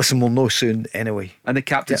 we'll know soon anyway. And the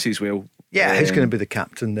captaincy as well. Yeah, who's going to be the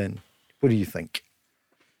captain then? What do you think?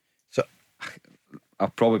 So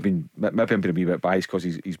I've probably been, maybe I'm being a wee bit biased because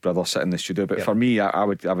his brother sitting in the studio, but for me I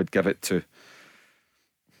would give it to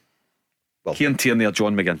Kieran Tierney or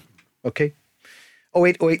John McGinn. Okay.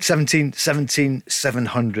 0808 17 17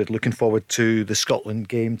 700. Looking forward to the Scotland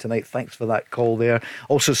game tonight. Thanks for that call there.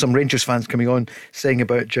 Also some Rangers fans coming on saying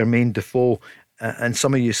about Jermaine Defoe, and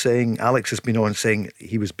some of you saying, Alex has been on saying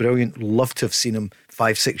he was brilliant, loved to have seen him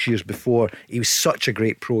 5-6 years before. He was such a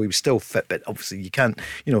great pro. He was still fit, but obviously you can't,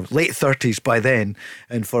 late 30s by then,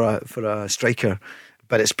 and for a striker,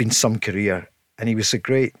 but it's been some career. And he was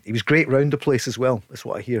great round the place as well. That's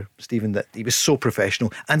what I hear, Stephen, that he was so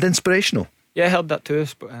professional and inspirational. Yeah, I heard that too.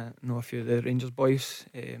 But I know a few of the Rangers boys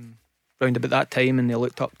round about that time, and they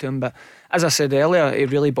looked up to him. But as I said earlier, he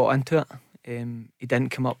really bought into it. He didn't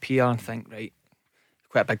come up here and think, right,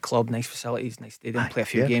 quite a big club, nice facilities, nice stadium, play a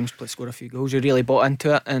few games, score a few goals. He really bought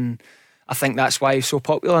into it, and I think that's why he's so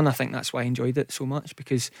popular, and I think that's why I enjoyed it so much,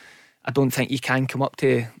 because I don't think you can come up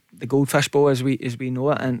to the Goldfish Bowl as we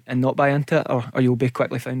know it and not buy into it, or you'll be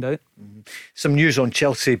quickly found out. Some news on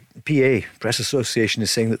Chelsea. PA, Press Association,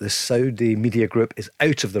 is saying that the Saudi media group is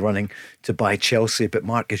out of the running to buy Chelsea. But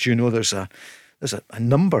Mark, as you know, there's a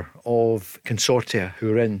number of consortia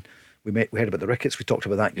who are in. We heard about the Ricketts. We talked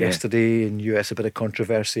about that yesterday in US. A bit of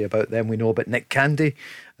controversy about them. We know about Nick Candy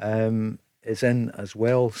is in as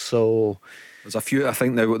well. So there's a few. I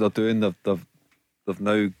think now what they're doing, they've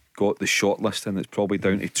now got the shortlist, and it's probably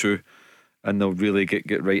down to 2, and they'll really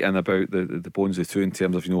get right in about the bones of the 2 in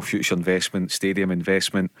terms of future investment, stadium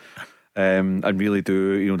investment, and really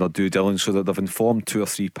do their due diligence, so that they've informed 2 or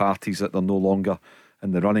 3 parties that they're no longer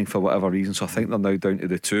in the running for whatever reason. So I think they're now down to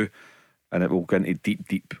the 2, and it will go into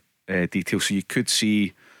deep detail. So you could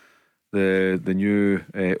see the new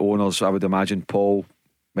owners, I would imagine, Paul,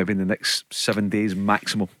 maybe in the next 7 days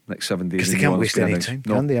maximum. Next 7 days, because they can't waste any time,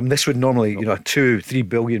 can they? I mean, this would normally, a £2-3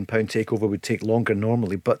 billion takeover would take longer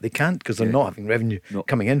normally, but they can't, because they're not having revenue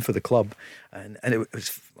coming in for the club. And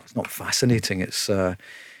it's not fascinating. It's the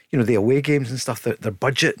away games and stuff. Their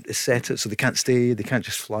budget is set so they can't stay. They can't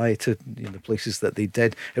just fly to the places that they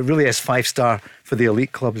did. It really is 5-star for the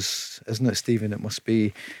elite clubs, isn't it, Stephen? It must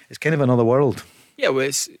be. It's kind of another world. Yeah, well,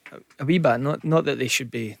 it's a wee bit. Not that they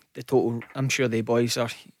should be the total. I'm sure the boys are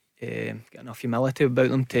got enough humility about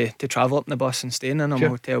them to travel up in the bus and stay in a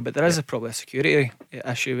hotel. But there is probably a security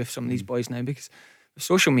issue with some of these boys now, because with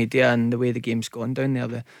social media and the way the game's gone down there,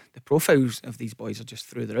 the profiles of these boys are just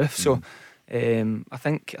through the roof. So I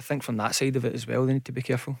think from that side of it as well, they need to be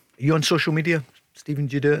careful. Are you on social media, Stephen?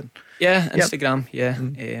 Do you do it? Yeah, Instagram. Yeah.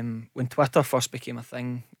 When Twitter first became a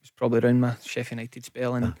thing, it was probably around my Sheffield United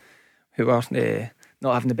spell, and who were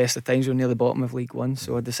not having the best of times. We were near the bottom of League One,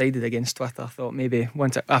 so I decided against Twitter. I thought maybe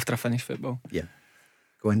after I finished football. Yeah.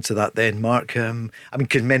 Go into that then, Mark.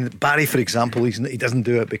 Barry, for example, he doesn't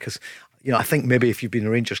do it because I think maybe if you've been a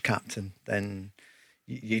Rangers captain, then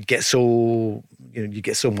you get so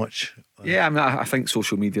much. Yeah, I think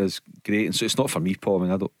social media is great, and so it's not for me, Paul.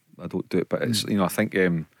 I don't do it, but it's I think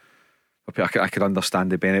I could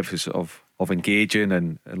understand the benefits of engaging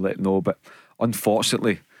and letting know, but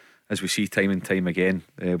unfortunately, as we see time and time again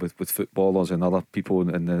with footballers and other people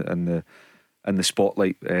in the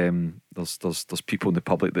spotlight, there's people in the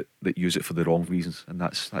public that use it for the wrong reasons, and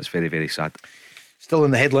that's very, very sad. Still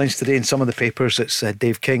in the headlines today in some of the papers, it's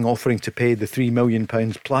Dave King offering to pay the £3 million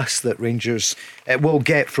plus that Rangers will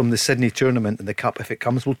get from the Sydney tournament and the Cup if it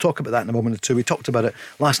comes. We'll talk about that in a moment or two. We talked about it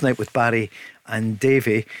last night with Barry and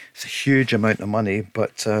Davey. It's a huge amount of money,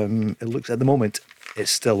 but it looks at the moment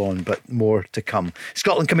it's still on, but more to come.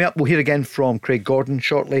 Scotland coming up, we'll hear again from Craig Gordon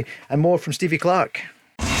shortly, and more from Stevie Clarke.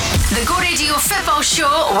 The Go Radio Football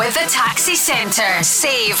Show with the Taxi Centre.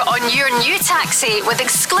 Save on your new taxi with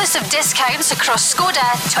exclusive discounts across Skoda,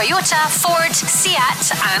 Toyota, Ford, Seat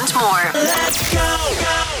and more. Let's go.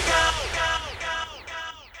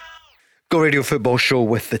 Go Radio Football Show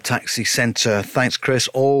with the Taxi Centre. Thanks, Chris.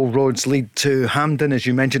 All roads lead to Hampden. As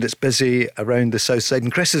you mentioned, it's busy around the south side,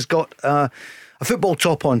 and Chris has got a football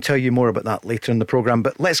top on. Tell you more about that later in the programme.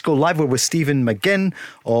 But let's go live. We're with Stephen McGinn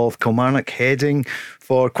of Kilmarnock, heading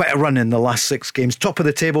for quite a run in the last 6 games. Top of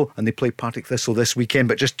the table, and they play Partick Thistle this weekend,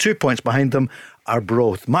 but just 2 points behind them are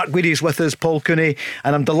Broth. Mark Guidi is with us, Paul Cooney,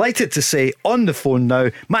 and I'm delighted to say on the phone now,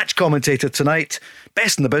 match commentator tonight,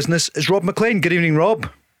 best in the business, is Rob McLean. Good evening, Rob.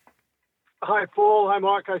 Hi, Paul. Hi,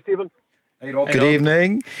 Mark. Hi, Stephen. Hey, Rob. Good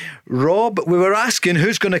evening. Rob, we were asking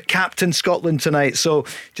who's going to captain Scotland tonight. So do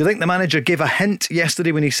you think the manager gave a hint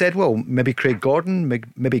yesterday when he said, well, maybe Craig Gordon,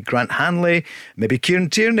 maybe Grant Hanley, maybe Kieran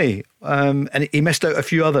Tierney, and he missed out a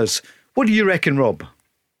few others. What do you reckon, Rob?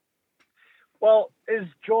 Well, is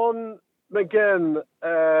John McGinn,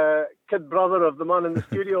 kid brother of the man in the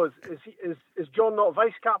studio, is John not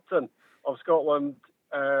vice captain of Scotland?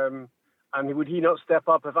 And would he not step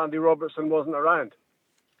up if Andy Robertson wasn't around?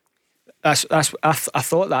 I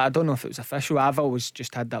thought that. I don't know if it was official. I've always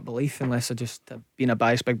just had that belief, unless I just been a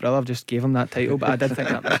biased big brother, I've just gave him that title. But I did think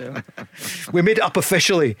that myself. We made it up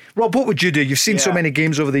officially. Rob, what would you do? You've seen so many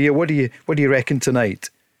games over the year. What do you reckon tonight?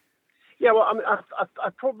 Yeah, well, I mean,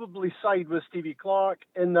 I'd probably side with Stevie Clarke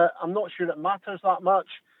in that I'm not sure it matters that much.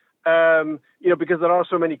 Because there are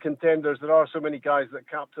so many contenders, there are so many guys that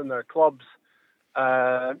captain their clubs.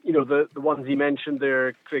 The ones he mentioned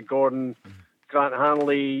there, Craig Gordon, Grant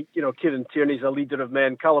Hanley, Kieran Tierney's a leader of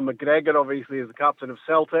men. Callum McGregor obviously is the captain of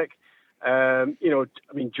Celtic. John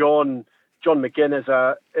McGinn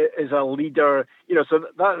is a leader. So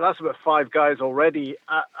that's about 5 guys already,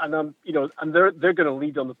 and they're going to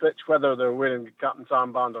lead on the pitch whether they're wearing the captain's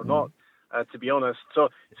armband or not. To be honest, so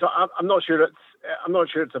I'm not sure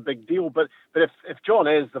it's a big deal. But if John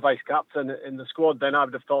is the vice captain in the squad, then I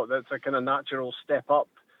would have thought that's a kind of natural step up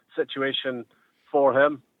situation for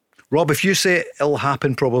him. Rob, if you say it'll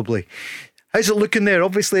happen, probably. How's it looking there?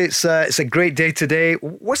 Obviously, it's a great day today.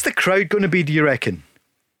 What's the crowd going to be, do you reckon?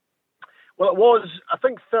 Well, it was, I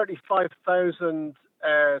think, 35,000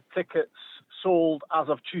 tickets sold as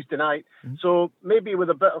of Tuesday night. So maybe with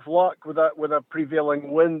a bit of luck, with a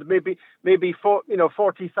prevailing wind, maybe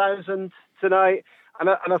 40,000 tonight. And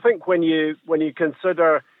I think when you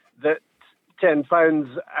consider that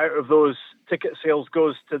 £10 out of those ticket sales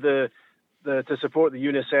goes to to support the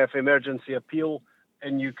UNICEF emergency appeal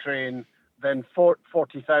in Ukraine, then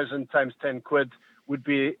 40,000 times 10 quid would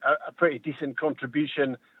be a pretty decent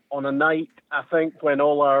contribution on a night, I think, when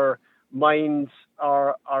all our minds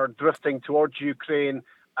are drifting towards Ukraine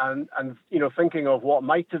and thinking of what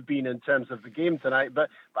might have been in terms of the game tonight. But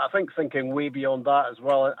I think thinking way beyond that as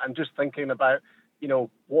well, and just thinking about,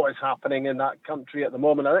 what is happening in that country at the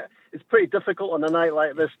moment. It's pretty difficult on a night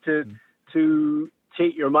like this to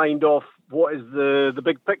take your mind off what is the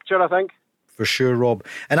big picture, I think. For sure, Rob.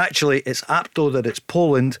 And actually, it's apt, though, that it's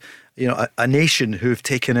Poland, a nation who've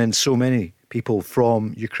taken in so many people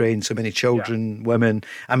from Ukraine, so many children, women.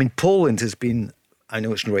 I mean, Poland has been, I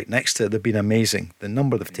know it's right next to it, they've been amazing. The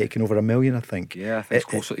number they've taken, over 1 million, I think. Yeah, I think it's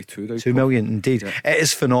closer to 2 now. 2 million, indeed. Yeah. It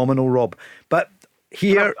is phenomenal, Rob. But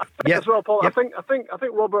here, as well, Paul. Yep. I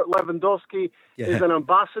think Robert Lewandowski is an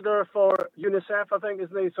ambassador for UNICEF. I think,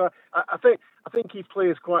 isn't he? So I think he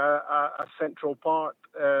plays quite a central part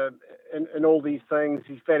in all these things.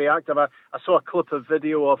 He's very active. I saw a clip of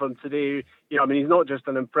video of him today. He's not just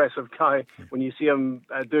an impressive guy when you see him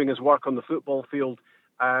doing his work on the football field.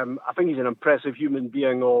 I think he's an impressive human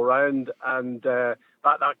being all round. And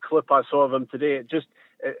that clip I saw of him today, it just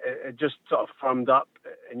sort of firmed up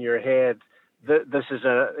in your head. This is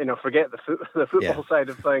forget the football side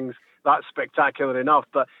of things. That's spectacular enough,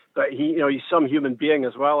 but he's some human being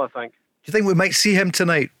as well, I think. Do you think we might see him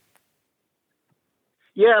tonight?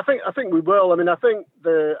 Yeah, I think we will. I mean, I think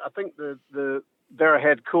their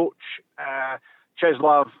head coach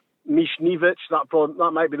Czeslaw Michniewicz,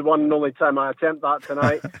 that might be the one and only time I attempt that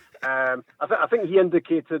tonight. I think he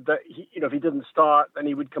indicated that if he didn't start, then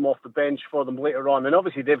he would come off the bench for them later on. And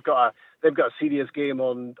obviously they've got a serious game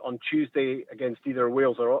on Tuesday against either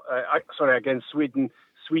Wales or against Sweden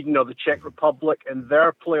Sweden or the Czech Republic in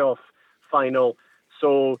their playoff final.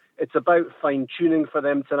 So it's about fine-tuning for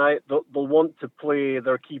them tonight. They'll want to play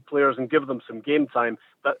their key players and give them some game time,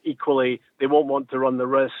 but equally they won't want to run the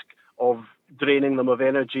risk of draining them of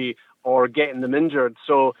energy or getting them injured.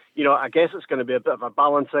 So, I guess it's going to be a bit of a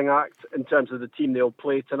balancing act in terms of the team they'll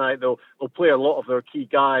play tonight. They'll play a lot of their key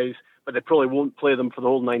guys, but they probably won't play them for the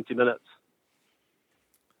whole 90 minutes.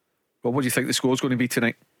 Well, what do you think the score's going to be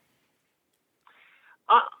tonight?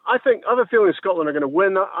 I have a feeling Scotland are going to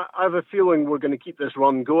win. I have a feeling we're going to keep this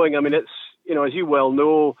run going. I mean, it's, as you well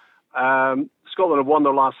know, Scotland have won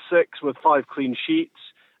their last 6 with 5 clean sheets.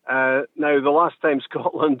 Now, the last time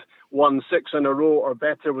Scotland won 6 in a row or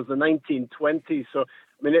better was the 1920s. So,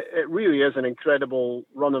 I mean, it really is an incredible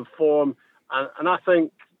run of form. And I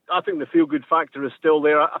think the feel-good factor is still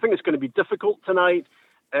there. I think it's going to be difficult tonight,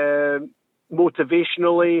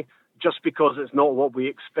 motivationally, just because it's not what we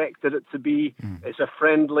expected it to be. It's a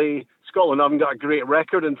friendly. Scotland haven't got a great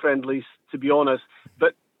record in friendlies, to be honest.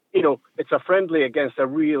 But, it's a friendly against a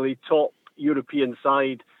really top European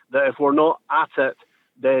side that if we're not at it,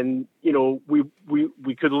 then,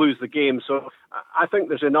 we could lose the game. So I think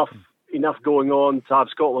there's enough going on to have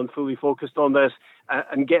Scotland fully focused on this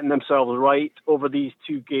and getting themselves right over these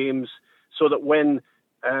 2 games so that when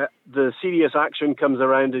the serious action comes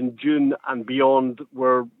around in June and beyond,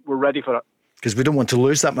 we're ready for it. Because we don't want to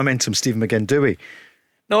lose that momentum, Stephen McGinn, do we?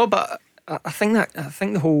 No, but I think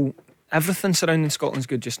the whole everything surrounding Scotland's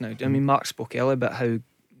good just now. I mean, Mark spoke earlier about how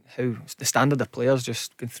the standard of players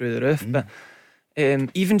just going through the roof, but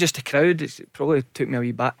even just the crowd, it probably took me a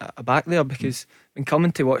wee aback there, because when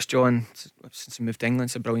coming to watch John since I moved to England,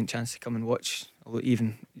 it's a brilliant chance to come and watch, although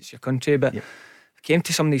even it's your country. But I came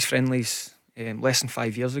to some of these friendlies less than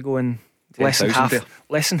 5 years ago, and less than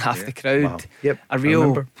half the crowd. Wow. Yep, a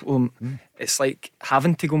real it's like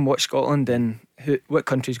having to go and watch Scotland, and what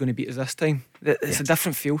country is going to beat us this time. It's a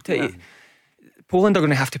different feel to it. Poland are going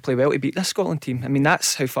to have to play well to beat this Scotland team. I mean,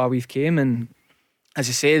 that's how far we've came, and as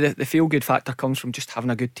you say, the feel good factor comes from just having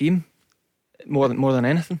a good team more than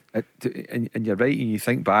anything. And you're right. You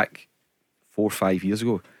think back 4 or 5 years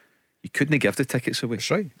ago, you couldn't give the tickets away. That's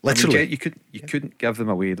right. Literally, I mean, you couldn't give them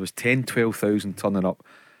away. There was 10,000-12,000 turning up,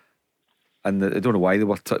 and I don't know why they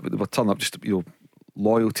were turning up. Just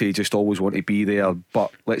loyalty, just always want to be there.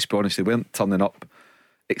 But let's be honest, they weren't turning up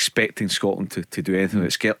expecting Scotland to do anything.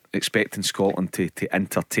 Expecting Scotland to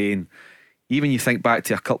entertain. Even you think back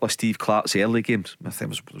to a couple of Steve Clarke's early games. I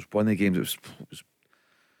think it was one of the games. It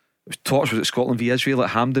was torch. Was it Scotland v Israel at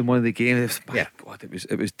Hampden? One of the games. God,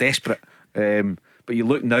 it was desperate. But you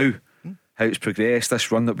look now how it's progressed.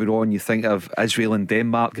 This run that we're on. You think of Israel and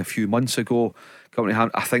Denmark a few months ago. Coming to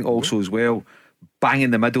Hampden. I think also as well, bang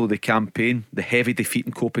in the middle of the campaign, the heavy defeat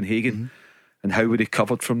in Copenhagen, and how we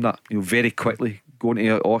recovered from that. Very quickly going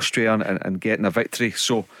to Austria and getting a victory.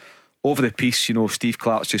 So over the piece, Steve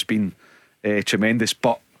Clarke's just been tremendous,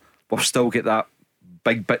 but we've still got that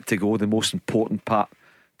big bit to go, the most important part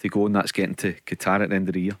to go, and that's getting to Qatar at the end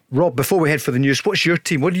of the year. Rob, before we head for the news, what's your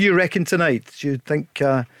team? What do you reckon tonight? Do you think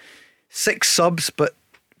 6 subs, but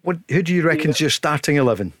who do you reckon's your starting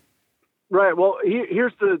 11? Right, well,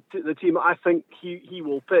 here's the team I think he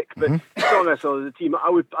will pick, but it's not necessarily the team.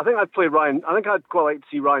 I think I'd play Ryan. I think I'd quite like to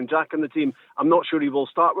see Ryan Jack in the team. I'm not sure he will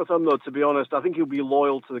start with him, though, to be honest. I think he'll be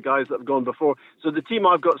loyal to the guys that have gone before. So the team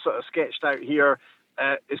I've got sort of sketched out here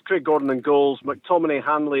is Craig Gordon in goals, McTominay,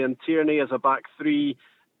 Hanley and Tierney as a back 3,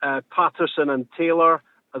 Patterson and Taylor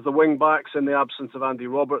as the wing backs in the absence of Andy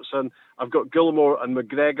Robertson. I've got Gilmore and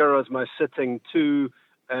McGregor as my sitting 2,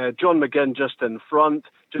 John McGinn just in front,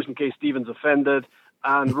 just in case Stephen's offended,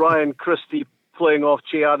 and Ryan Christie playing off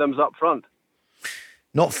Che Adams up front.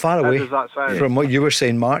 Not far away from what you were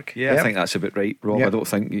saying, Mark. I think that's a bit right, Rob. I don't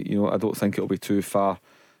think it'll be too far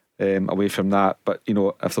away from that. But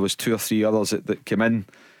if there was 2 or 3 others that came in,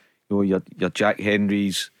 your Jack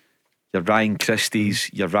Henrys, your Ryan Christies,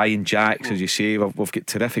 your Ryan Jacks, as you say, we've got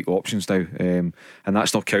terrific options now, and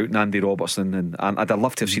that's not counting Andy Robertson. And I'd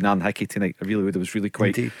love to have seen Aaron Hickey tonight. I really would. I was really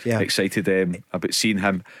quite excited about seeing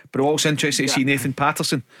him. But I'm also interested to see Nathan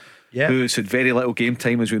Patterson, who's had very little game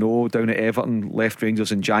time, as we know, down at Everton. Left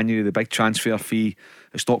Rangers in January. The big transfer fee,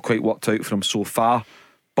 it's not quite worked out for him so far,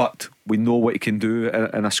 but we know what he can do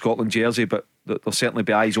in a Scotland jersey. But there'll certainly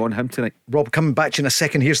be eyes on him tonight. Rob, coming back to you in a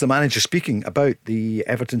second. Here's the manager speaking about the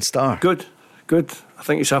Everton star. Good. I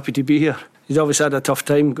think he's happy to be here. He's obviously had a tough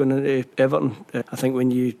time going into Everton. I think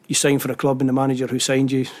when you sign for a club and the manager who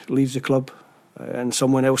signed you leaves the club and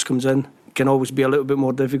someone else comes in, it can always be a little bit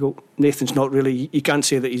more difficult. Nathan's not really, you can't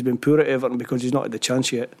say that he's been poor at Everton because he's not had the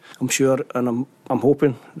chance yet. I'm sure, and I'm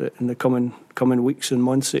hoping that in the coming weeks and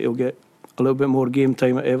months that he'll get a little bit more game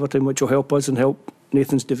time at Everton, which will help us and help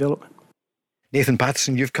Nathan's development. Nathan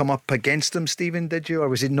Patterson, you've come up against him, Stephen, did you? Or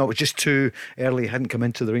was it not? It was just too early, hadn't come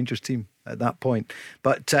into the Rangers team at that point.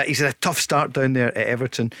 But he's had a tough start down there at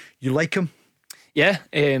Everton. You like him? Yeah,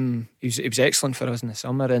 he was excellent for us in the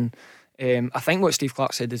summer. And I think what Steve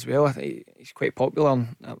Clarke said as well, I think he's quite popular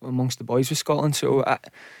amongst the boys with Scotland. So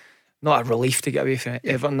not a relief to get away from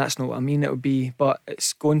Everton, that's not what I mean. It would be, but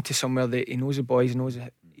it's going to somewhere that he knows the boys, knows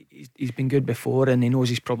he's been good before, and he knows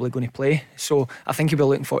he's probably going to play. So I think he'd have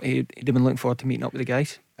been looking forward to meeting up with the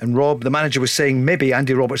guys. And Rob, the manager, was saying maybe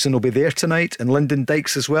Andy Robertson will be there tonight, and Lyndon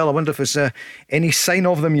Dykes as well. I wonder if there's any sign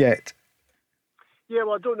of them yet. Yeah,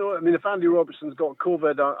 well, I don't know. I mean, if Andy Robertson's got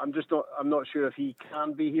COVID, I'm not sure if he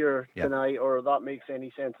can be here tonight, or that makes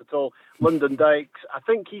any sense at all. Lyndon Dykes, I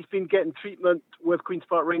think he's been getting treatment with Queen's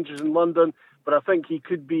Park Rangers in London, but I think he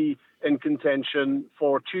could be in contention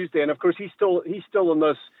for Tuesday. And of course, he's still on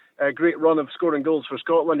this great run of scoring goals for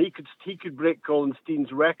Scotland. He could break Colin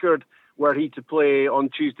Steen's record were he to play on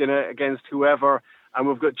Tuesday night against whoever. And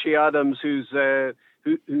we've got Che Adams, who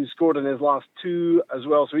scored in his last 2 as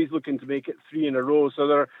well, so he's looking to make it 3 in a row. So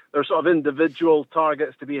they're sort of individual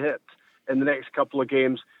targets to be hit in the next couple of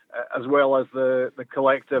games, as well as the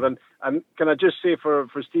collective. And can I just say, for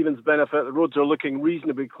Stephen's benefit, the roads are looking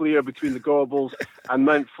reasonably clear between the Gorbals and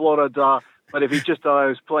Mount Florida, but if he just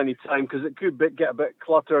allows plenty of time, because it could get a bit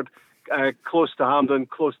cluttered close to Hampden,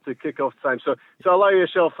 close to kick-off time. So allow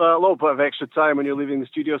yourself a little bit of extra time when you're leaving the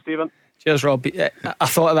studio, Stephen. Cheers, Rob. I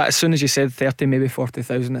thought of that as soon as you said 30, maybe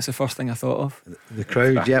 40,000. That's the first thing I thought of. The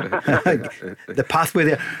crowd, yeah. The pathway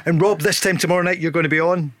there. And Rob, this time tomorrow night you're going to be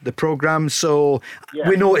on the programme, so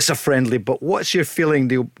we know it's a friendly, but what's your feeling?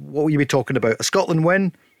 What will you be talking about? A Scotland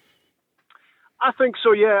win? I think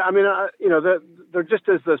so, yeah. I mean, there just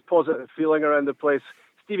is this positive feeling around the place.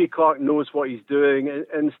 Stevie Clarke knows what he's doing,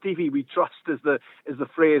 and Stevie we trust is the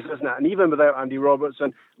phrase, isn't it? And even without Andy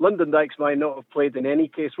Robertson, Lyndon Dykes might not have played in any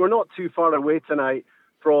case. We're not too far away tonight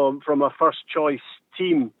from a first choice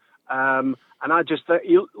team, and I just think,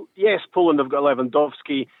 yes, Poland have got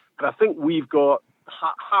Lewandowski, but I think we've got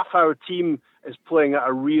half our team is playing at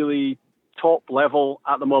a really top level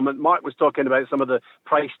at the moment. Mark was talking about some of the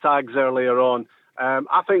price tags earlier on.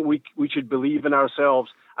 I think we should believe in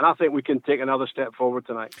ourselves, and I think we can take another step forward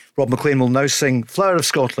tonight. Rob McLean will now sing Flower of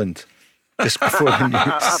Scotland just before the news.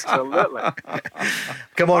 Absolutely.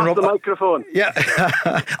 Come on, Rob. The microphone. Yeah.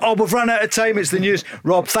 Oh, we've run out of time. It's the news.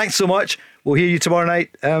 Rob, thanks so much. We'll hear you tomorrow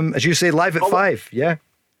night, as you say, live at 5. Yeah.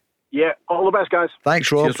 Yeah. All the best, guys.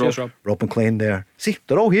 Thanks, Rob. Cheers, Rob. Rob McLean there. See,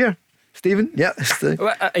 they're all here. Stephen. Yeah.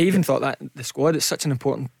 I even thought that the squad, it's such an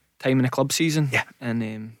important time in the club season. Yeah.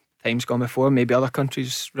 And times gone before, maybe other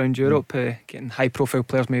countries around Europe getting high profile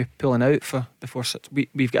players maybe pulling out before such.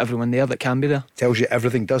 We've got everyone there that can be there. Tells you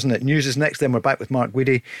everything, doesn't it? News is next, then we're back with Mark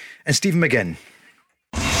Guidi and Stephen McGinn.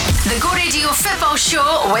 The Go Radio Football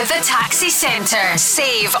Show with the Taxi Centre.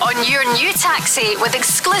 Save on your new taxi with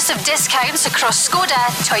exclusive discounts across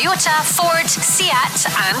Skoda, Toyota, Ford, Seat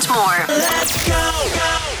and more. Let's go.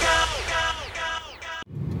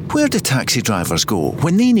 Where do taxi drivers go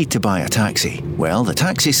when they need to buy a taxi? Well, the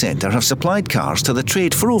Taxi Centre have supplied cars to the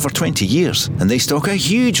trade for over 20 years, and they stock a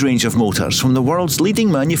huge range of motors from the world's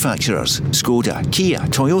leading manufacturers: Skoda, Kia,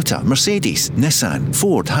 Toyota, Mercedes, Nissan,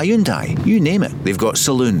 Ford, Hyundai, you name it. They've got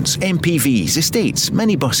saloons, MPVs, estates,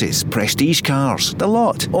 minibuses, prestige cars, the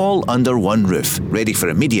lot, all under one roof, ready for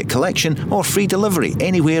immediate collection or free delivery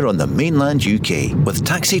anywhere on the mainland UK. With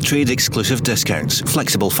taxi trade exclusive discounts,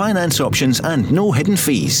 flexible finance options and no hidden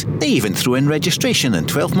fees. They even throw in registration and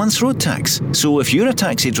 12 months road tax. So if you're a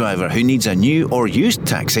taxi driver who needs a new or used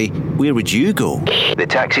taxi, where would you go?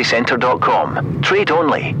 TheTaxiCentre.com. Trade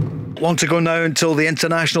only. Long to go now until the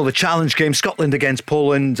international, the challenge game, Scotland against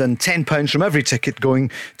Poland, and £10 from every ticket going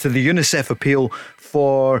to the UNICEF appeal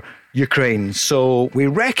for Ukraine. So we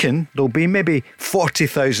reckon there'll be maybe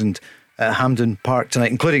 40,000 at Hampden Park tonight,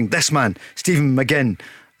 including this man, Stephen McGinn,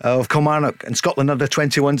 of Kilmarnock, and Scotland under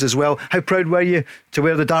 21s as well. How proud were you to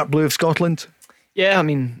wear the dark blue of Scotland? Yeah, I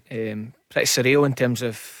mean, pretty surreal in terms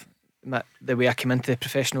of the way I came into the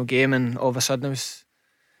professional game, and all of a sudden I was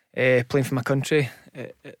playing for my country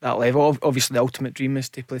at that level. Obviously the ultimate dream is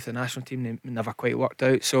to play for the national team. It never quite worked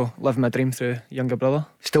out, so living my dream through a younger brother.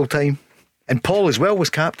 Still time. And Paul as well was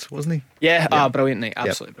capped, wasn't he? Yeah. Brilliant night.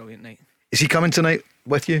 Absolutely brilliant night. Is he coming tonight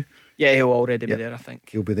with you? Yeah, he'll already be there, I think.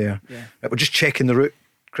 He'll be there. Yeah. Right, we're just checking the route.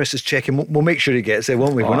 Chris is checking. We'll make sure he gets there,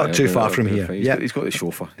 won't we? We're not too far from here. He's got the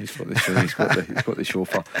chauffeur. He's got the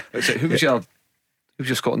chauffeur. Who was your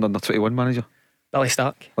Scotland under 21 manager? Billy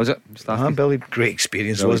Stark. Was it? Billy, great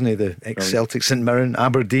experience, wasn't he? The ex-Celtic, St Mirren,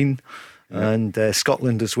 Aberdeen. and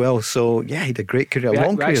Scotland as well. So yeah, he had a great career, a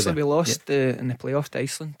long career. Actually, we lost in the playoff to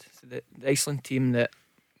Iceland. So the Iceland team, that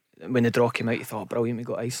when the draw came out, you thought, brilliant, we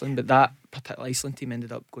got Iceland. But that particular Iceland team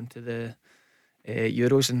ended up going to the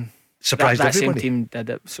Euros, and surprised that everybody. same team did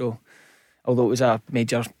it. So although it was a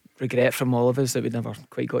major regret from all of us that we never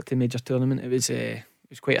quite got to a major tournament, it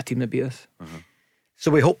was quite a team that beat us. So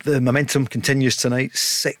we hope the momentum continues tonight.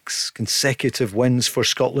 6 consecutive wins for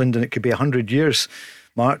Scotland, and it could be 100 years,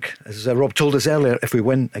 Mark, as Rob told us earlier, if we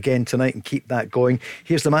win again tonight and keep that going.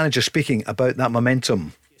 Here's the manager speaking about that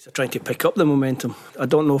momentum. They're trying to pick up the momentum. I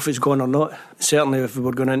don't know if it's gone or not. Certainly if we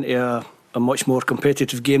were going into a much more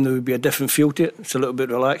competitive game, there would be a different feel to it. It's a little bit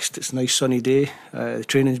relaxed. It's a nice sunny day. The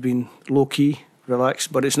training's been low key,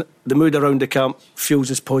 relaxed, but the mood around the camp feels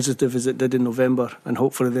as positive as it did in November, and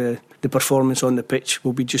hopefully the performance on the pitch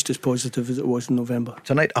will be just as positive as it was in November.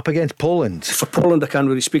 Tonight up against Poland. For Poland, I can't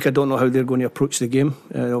really speak. I don't know how they're going to approach the game.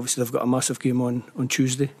 Obviously they've got a massive game on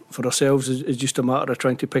Tuesday. For ourselves, it's just a matter of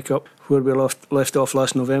trying to pick up where we left off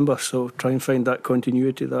last November, so try and find that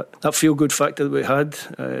continuity, that feel good factor that we had.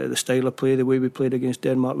 The style of play, the way we played against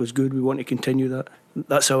Denmark was good. We want to continue that.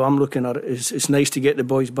 That's how I'm looking at it. It's nice to get the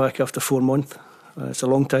boys back after 4 months. It's a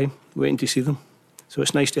long time waiting to see them, so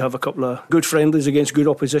it's nice to have a couple of good friendlies against good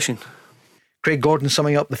opposition. Craig Gordon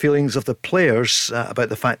summing up the feelings of the players about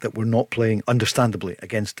the fact that we're not playing, understandably,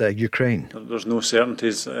 against Ukraine. There's no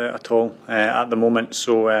certainties at all at the moment,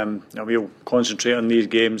 so we'll concentrate on these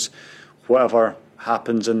games. Whatever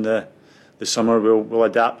happens in the summer, we'll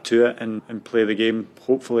adapt to it and play the game,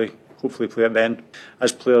 hopefully play it then.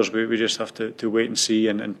 As players, we just have to wait and see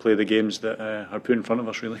and play the games that are put in front of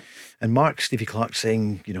us, really. And Mark, Stevie Clark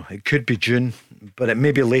saying, it could be June, but it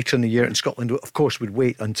may be later in the year, and Scotland, of course, would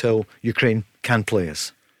wait until Ukraine can play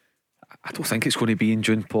us. I don't think it's going to be in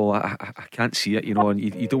June, Paul. I can't see it, and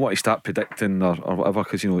you don't want to start predicting or whatever,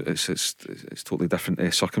 because it's totally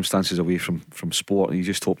different circumstances away from sport, and you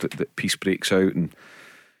just hope that peace breaks out, and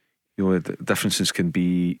the differences can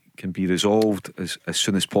be resolved as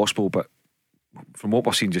soon as possible. But from what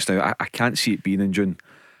we're seeing just now, I can't see it being in June,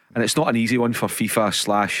 and it's not an easy one for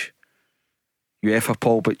FIFA / UEFA,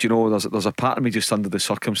 Paul. But there's a part of me just under the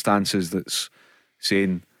circumstances that's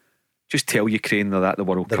saying, just tell Ukraine they're at the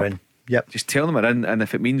World Cup. In. Yep. Just tell them we're in, and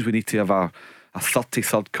if it means we need to have a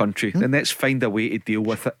 33rd country, then let's find a way to deal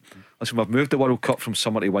with it. Listen, we've moved the World Cup from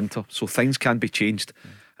summer to winter, so things can be changed.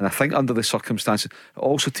 And I think under the circumstances, it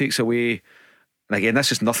also takes away, and again,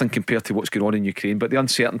 this is nothing compared to what's going on in Ukraine, but the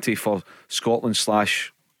uncertainty for Scotland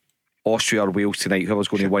 / Austria or Wales tonight, whoever's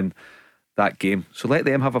going to win that game. So let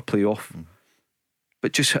them have a play-off.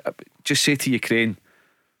 But just say to Ukraine,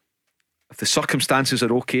 if the circumstances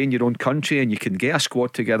are okay in your own country and you can get a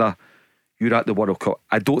squad together, you're at the World Cup.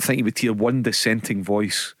 I don't think you would hear one dissenting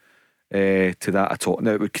voice to that at all.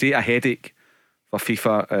 Now, it would create a headache for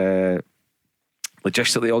FIFA,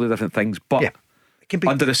 logistically, all the different things, but it can be,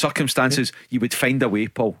 under the circumstances, you would find a way,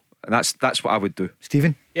 Paul, and that's what I would do.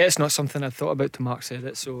 Stephen? Yeah, it's not something I'd thought about till Mark said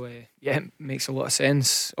it, so it makes a lot of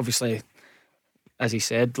sense. Obviously, as he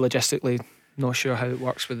said, logistically, not sure how it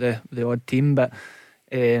works with the odd team, but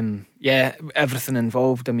everything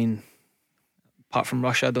involved. I mean, apart from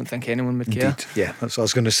Russia, I don't think anyone would care. Yeah, that's what I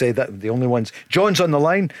was going to say, that the only ones. John's on the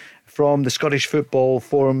line from the Scottish Football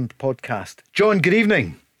Forum podcast. John, good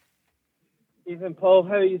evening. Evening, Paul.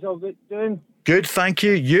 How are you all doing? Good, thank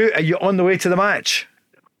you. Are you on the way to the match?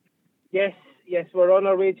 Yes, we're on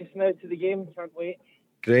our way just now to the game. Can't wait.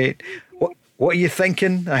 Great. What are you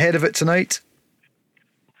thinking ahead of it tonight?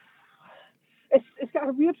 It's got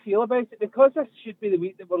a weird feel about it, because this should be the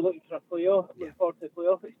week that we're looking for a playoff, looking forward to the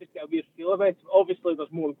playoff. It's just got a weird feel about it. Obviously,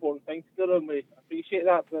 there's more important things to do, and we appreciate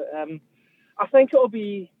that. But I think it'll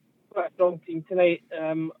be quite a strong team tonight.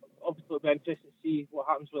 Obviously, it'll be interesting to see what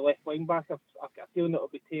happens with left wing back. I've got a feeling it'll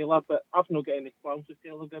be Taylor, but I've not got any qualms with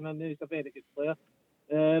Taylor going in there. He's a very good player.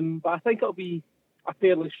 But I think it'll be a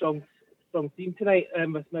fairly strong team tonight,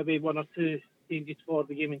 with maybe one or two changes for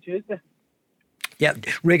the game on Tuesday. Yeah,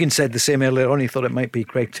 Reagan said the same earlier on. He thought it might be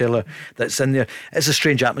Craig Taylor that's in there. It's a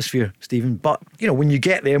strange atmosphere, Stephen, but when you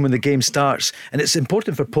get there, when the game starts, and it's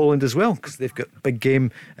important for Poland as well, because they've got a big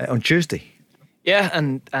game on Tuesday. Yeah,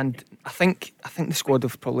 and I think the squad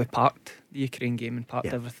have probably parked the Ukraine game and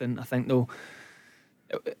parked everything. I think though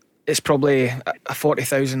it's probably a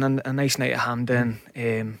 40,000, a nice night at Hampden,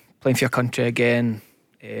 playing for your country again.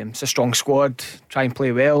 It's a strong squad. Try and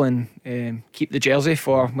play well and keep the jersey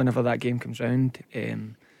for whenever that game comes round.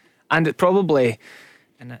 And it probably,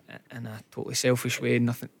 in a totally selfish way,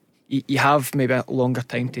 nothing. You have maybe a longer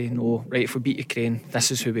time to know, right, if we beat Ukraine,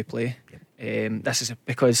 this is who we play. This is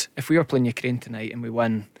because if we were playing Ukraine tonight and we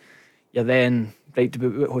win, you're then right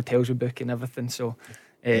about what hotels we book and everything. So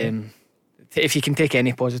if you can take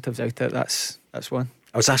any positives out of it, that's one.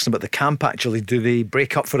 I was asking about the camp actually. Do they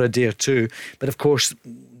break up for a day or two? But of course,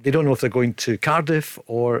 they don't know if they're going to Cardiff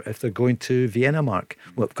or if they're going to Vienna, Mark.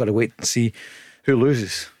 Well, we've got to wait and see who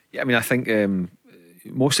loses. Yeah, I mean, I think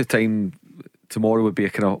most of the time tomorrow would be a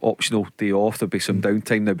kind of optional day off. There'll be some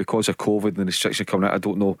downtime now because of COVID and the restriction coming out. I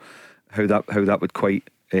don't know how that would quite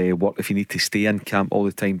work if you need to stay in camp all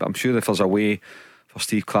the time. But I'm sure if there's a way for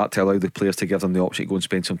Steve Clarke to allow the players to give them the option to go and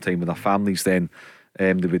spend some time with their families, then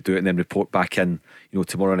they would do it and then report back in,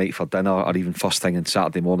 tomorrow night for dinner or even first thing on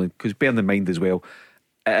Saturday morning. Because bearing in mind as well,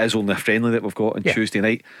 it is only a friendly that we've got on Tuesday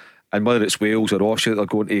night, and whether it's Wales or Austria that they're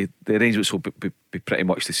going to, the arrangements will be pretty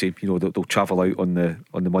much the same. They'll travel out on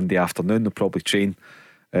the Monday afternoon. They'll probably train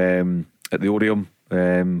at the Orium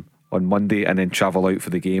on Monday and then travel out for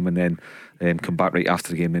the game and then come back right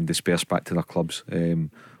after the game and then disperse back to their clubs on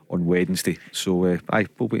Wednesday. So we'll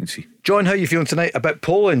wait and see. John, how are you feeling tonight about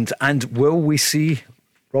Poland, and will we see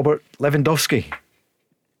Robert Lewandowski? I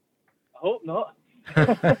hope not.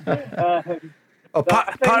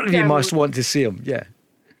 Part of you must want to see him. Yeah,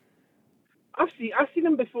 I've seen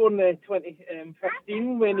him before in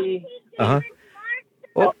 2015 when he. Oh,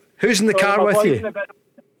 who's in the car with you?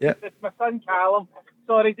 Yeah, it's my son Callum.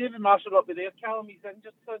 Sorry, David Marshall will not be there. Callum, he's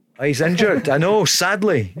injured, son. He's injured. I know,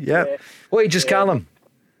 sadly. Yeah. What age is Callum?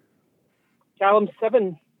 Callum's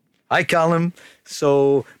 7. Hi, Callum.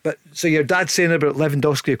 So your dad's saying about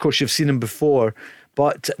Lewandowski. Of course, you've seen him before,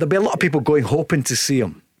 but there'll be a lot of people going hoping to see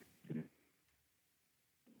him.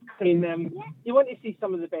 I mean, you want to see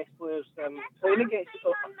some of the best players playing against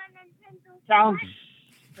Callum.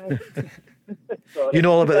 You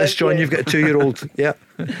know all about this, John. You've got a 2-year-old. Yeah,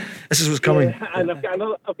 this is what's coming. Yeah, and I've got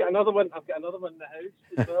another one. I've got another one in the house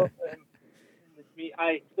as well.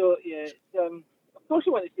 Of course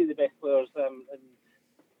you want to see the best players,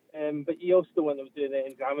 but you also don't want them doing it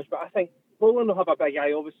in damage. But I think Poland will have a big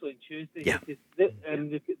eye, obviously, on Tuesday. Yeah. Because they've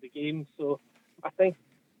got the game. So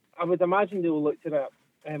I would imagine they will look to that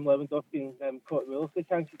Lewandowski and Cotterill if they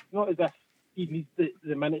can. It's not as if he needs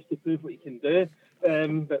the minutes to prove what he can do.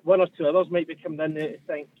 But one or two others might be coming in there to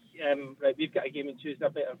think, right, we've got a game on Tuesday, I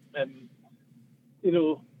better,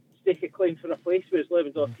 stake a claim for a place. Whereas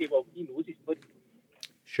Lewandowski, well, he knows he's played.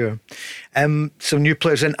 Sure. Some new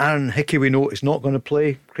players in. Aaron Hickey, we know, is not going to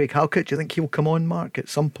play. Craig Halkett, do you think he'll come on, Mark, at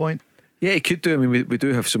some point? Yeah, he could do. I mean, we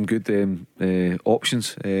do have some good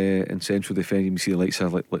options in central defence. You can see the likes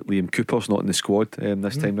of like Liam Cooper's not in the squad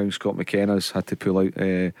this time round. Scott McKenna's had to pull out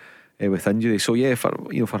with injury. So yeah, for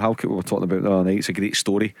Halkett, we were talking about the other night, it's a great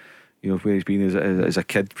story. Where he's been as a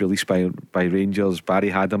kid, released by Rangers.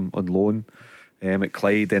 Barry had him on loan at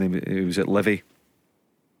Clyde, then he was at Livy,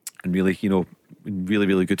 and really,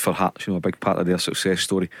 really good for Hearts. A big part of their success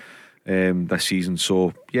story this season.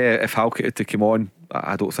 So yeah, if Halkett had to come on,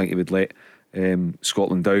 I don't think he would let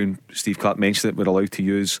Scotland down. Steve Clarke mentioned it, we're allowed to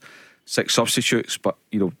use 6 substitutes, but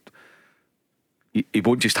he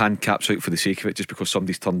won't just hand caps out for the sake of it. Just because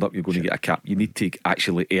somebody's turned up, you're going to get a cap. You need to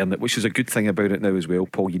actually earn it, which is a good thing about it now as well,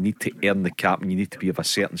 Paul. You need to earn the cap, and you need to be of a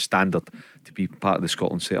certain standard to be part of the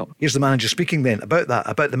Scotland setup. Here's the manager speaking then about that,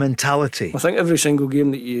 about the mentality. I think every single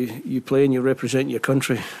game that you play and you represent your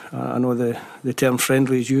country, I know the term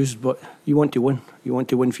friendly is used, but you want to win. You want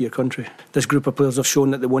to win for your country. This group of players have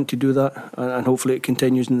shown that they want to do that, and hopefully it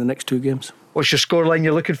continues in the next 2 games. What's your scoreline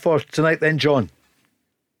you're looking for tonight then, John?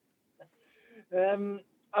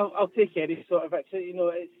 I'll take any sort of victory.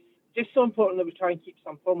 It's just so important that we try and keep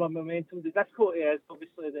some form of momentum. The difficulty is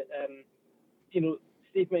obviously that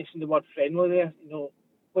Steve mentioned the word friendly there.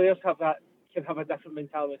 Players can have a different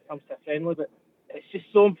mentality when it comes to a friendly, but it's just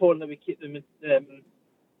so important that we keep the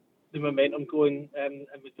momentum going and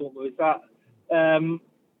we don't lose that. I'm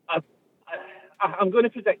going to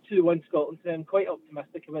predict 2-1 Scotland. I'm quite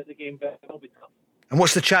optimistic about the game, but it'll be tough. And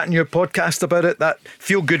what's the chat in your podcast about it? That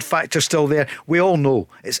feel-good factor still there? We all know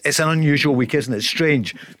it's an unusual week, isn't it? It's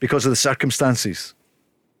strange because of the circumstances.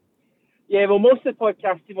 Yeah, well, most of the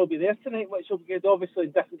podcast team will be there tonight, which will be good, obviously,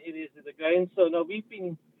 in different areas of the ground. So, no, we've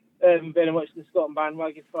been very much in the Scotland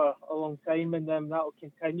bandwagon for a long time, and that will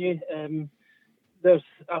continue. There's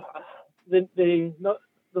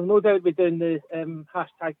no doubt we're doing the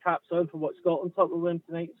hashtag taps on for what Scotland top will win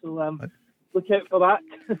tonight, so look out for that.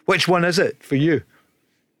 Which one is it for you?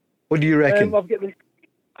 What do you reckon? I've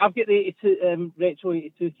got the 82 retro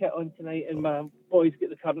 82 kit on tonight, and my boys get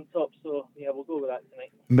the current top, so yeah, we'll go with that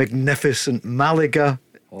tonight. Magnificent. Malaga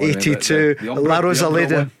 82, La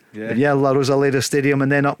Rosaleda. Yeah, La Rosaleda Stadium, and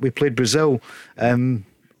then up we played Brazil.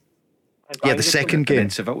 Yeah, the second game.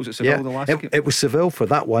 Seville, was it Seville the last game? It was Seville for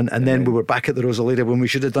that one, and then we were back at the Rosaleda when we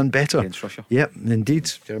should have done better against Russia. Yep, indeed.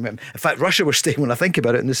 Do you remember? In fact, Russia were staying, when I think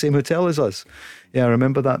about it, in the same hotel as us. Yeah, I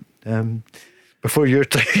remember that. Before your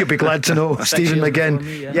time, you'll be glad to know. Stephen McGinn.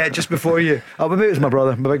 Me, yeah, just before you. Oh, but maybe it was my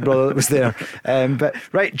brother, my big brother that was there. But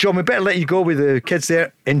right, John, we better let you go with the kids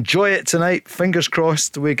there. Enjoy it tonight. Fingers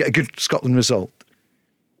crossed we get a good Scotland result.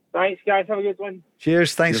 Thanks, guys. Have a good one.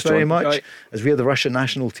 Cheers. Thanks very much. Right. As we hear, the Russian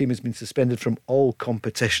national team has been suspended from all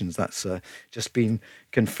competitions. That's just been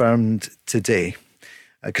confirmed today.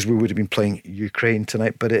 Because we would have been playing Ukraine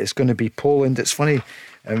tonight, but it's going to be Poland. It's funny,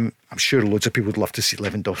 I'm sure loads of people would love to see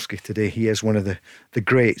Lewandowski today. He is one of the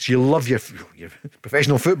greats. You love your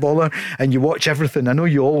professional footballer and you watch everything. I know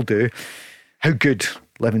you all do. How good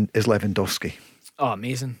is Lewandowski? Oh,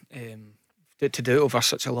 amazing. To do it over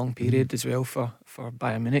such a long period as well for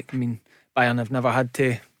Bayern Munich. I mean, Bayern have never had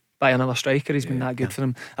to buy another striker. He's been that good for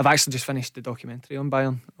them. I've actually just finished the documentary on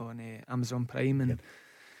Bayern on Amazon Prime, and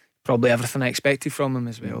probably everything I expected from him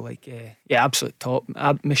as well. Like, absolute top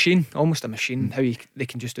machine, almost a machine. How they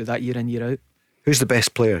can just do that year in, year out. Who's the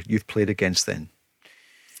best player you've played against then?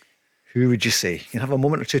 Who would you say? You can have a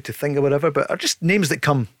moment or two to think of whatever, but are just names that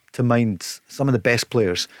come to mind. Some of the best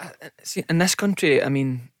players. See, in this country, I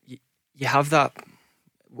mean, you have that.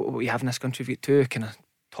 What you have in this country, you've got two kind of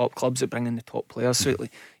top clubs that bring in the top players. So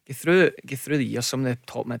like, get through the years, some of the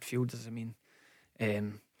top midfielders. I mean,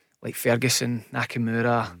 like Ferguson,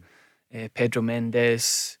 Nakamura. Pedro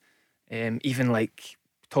Mendes, even like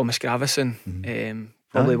Thomas Gravesen,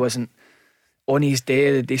 probably wasn't on his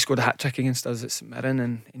day. They scored a hat-trick against us at St Mirren,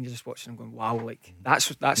 and you're just watching him going, wow, like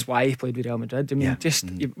that's why he played with Real Madrid. I mean,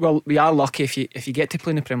 we are lucky if you get to play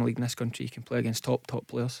in the Premier League in this country, you can play against top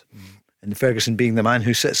players. And Ferguson being the man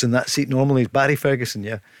who sits in that seat normally is Barry Ferguson.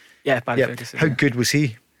 Barry Ferguson. How good was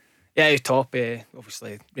he? Yeah, he was top.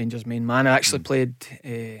 Obviously Rangers main man. I actually played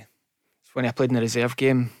when I played in the reserve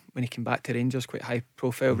game when he came back to Rangers, quite high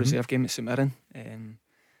profile reserve game at St Mirren, and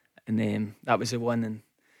that was the one, and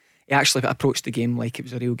he actually approached the game like it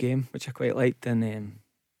was a real game, which I quite liked, and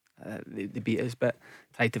they beat us, but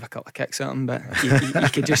tried to have a couple of kicks at him, but he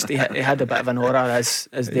could just he had a bit of an aura as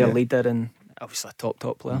their leader, and obviously a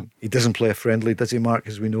top player. He doesn't play a friendly, does he, Mark?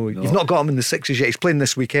 As we know, you've not got him in the sixes yet. He's playing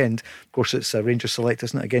this weekend. Of course, it's a Rangers select,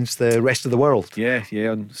 isn't it, against the rest of the world? Yeah,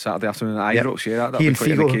 on Saturday afternoon at Ibrox. That'll he be and quite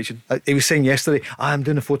Figo, an occasion. He was saying yesterday, I'm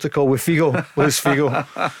doing a photo call with Figo. Where's Figo?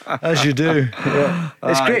 As you do.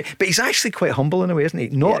 It's great, but he's actually quite humble in a way, isn't he?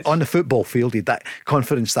 Not on the football field. He had that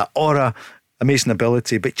confidence, that aura, amazing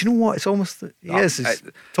ability, but do you know what? It's almost he's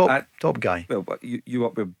top guy. Well, you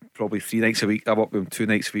up with him probably 3 nights a week. I up with him 2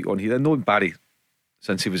 nights a week on here. I've known Barry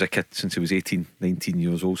since he was a kid, since he was 18, 19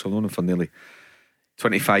 years old. So I've known him for nearly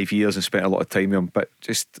 25 years and spent a lot of time with him. But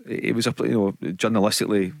just, he was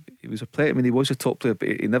journalistically, he was a player. I mean, he was a top player, but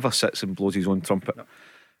he never sits and blows his own trumpet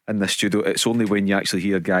in the studio. It's only when you actually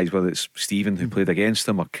hear guys, whether it's Stephen who played against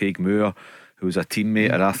him, or Craig Moore who was a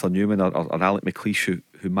teammate, or Arthur Newman, or Alec McLeish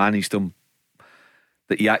who managed him,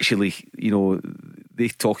 that he actually, they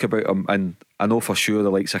talk about him. And I know for sure the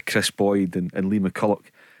likes of Chris Boyd and Lee McCulloch,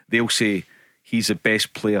 they'll say he's the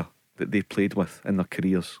best player that they played with in their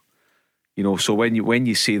careers. So when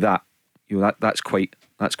you say that, that's quite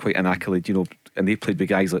an accolade. And they played with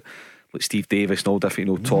guys like Steve Davis and all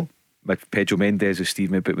different, top, with Pedro Mendes as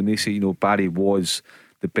Steve. But when they say Barry was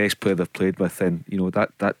the best player they've played with, then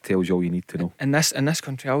that tells you all you need to know. In this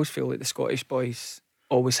country, I always feel like the Scottish boys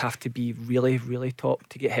always have to be really, really top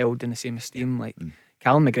to get held in the same esteem. Like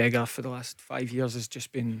Callum McGregor for the last 5 years has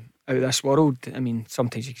just been out of this world. I mean,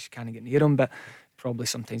 sometimes you just can't get near him, but probably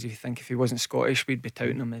sometimes if he wasn't Scottish, we'd be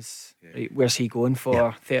touting him as right, where's he going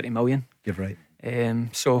for 30 million? You're right.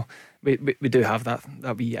 So we do have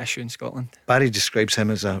that wee issue in Scotland. Barry describes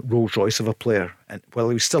him as a Rolls Royce of a player, and while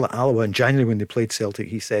he was still at Alloa in January when they played Celtic,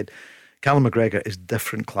 he said Callum McGregor is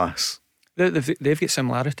different class. They've got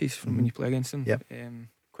similarities from when you play against them.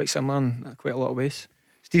 Quite similar in quite a lot of ways.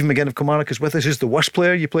 Stephen McGinn of Kilmarnock is with us. Who's the worst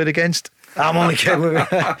player you played against? I'm only kidding.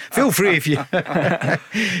 Feel free if you.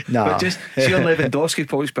 No. But just see on Lewandowski,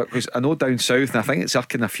 Paul, because I know down south, and I think it's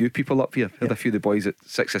irking a few people up here. Heard a few of the boys at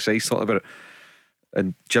 6-a-side talking about it.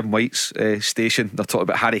 And Jim White's station, they're talking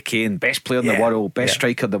about Harry Kane, best player in the world, best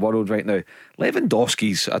striker in the world right now.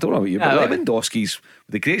 Lewandowski's, I don't know about you, but Lewandowski's,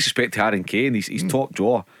 with the greatest respect to Harry Kane, he's top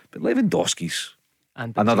drawer. But Lewandowski's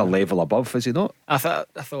another level above, is he not? I thought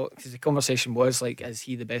because the conversation was like, is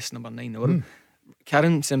he the best number 9 in the world?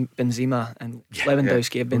 Karim Benzema and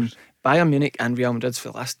Lewandowski have been Bayern Munich and Real Madrid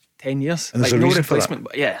for the last 10 years. And like no replacement,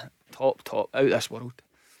 but top out of this world.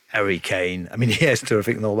 Harry Kane. I mean, he is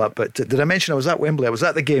terrific and all that, but did I mention I was at Wembley? I was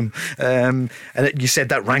at the game, and you said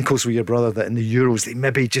that rankles with your brother, that in the Euros they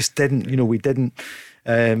maybe just didn't, we didn't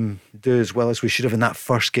do as well as we should have in that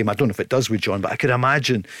first game. I don't know if it does with John, but I could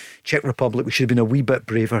imagine Czech Republic, we should have been a wee bit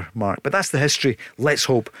braver, Mark. But that's the history. Let's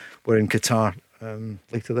hope we're in Qatar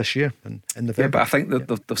later this year in November. Yeah, but I think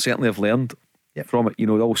that they certainly have learned from it. They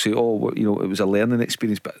all say, it was a learning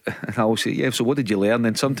experience, but I always say, so what did you learn?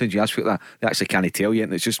 And sometimes you ask people that, they actually can't tell you,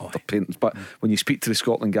 and it's just their parents. But when you speak to the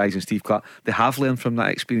Scotland guys and Steve Clark, they have learned from that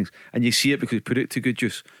experience, and you see it because they put it to good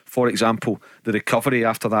use. For example, the recovery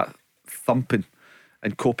after that thumping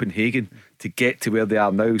in Copenhagen to get to where they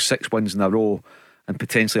are now, 6 wins in a row and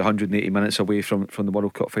potentially 180 minutes away from the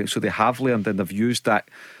World Cup final. So they have learned, and they've used that,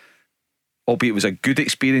 albeit it was a good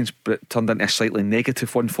experience, but it turned into a slightly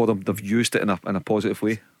negative one for them. They've used it in a positive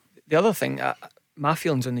way. The other thing, my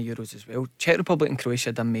feelings on the Euros as well, Czech Republic and Croatia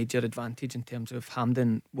had a major advantage in terms of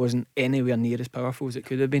Hampden wasn't anywhere near as powerful as it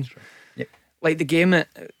could have been. Yep. Like the game,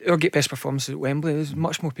 our best performance at Wembley, there was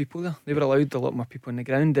much more people there. They were allowed a lot more people on the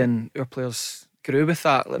ground, and our players grew with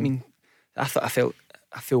that. I mean, I felt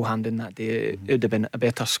a full hand in that day. It would have been a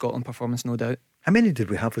better Scotland performance, no doubt. How many did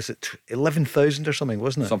we have? Was it 11,000 or something,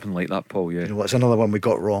 wasn't it? Something like that, Paul, yeah. It's another one we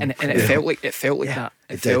got wrong. And it felt like that.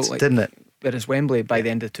 It did, like, didn't it? Whereas Wembley, by the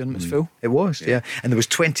end of the tournament, was full. It was, yeah. And there was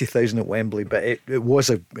 20,000 at Wembley, but it was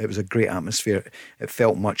a great atmosphere. It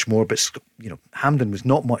felt much more, but Hampden was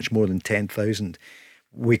not much more than 10,000.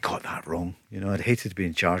 We got that wrong. I'd hated to be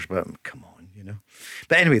in charge, but come on.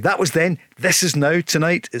 But anyway, that was then. This is now.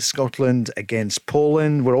 Tonight it's Scotland against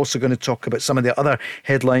Poland. We're also going to talk about some of the other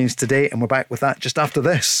headlines today, and we're back with that just after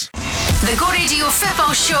this. The Go Radio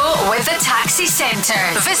Football Show with the Taxi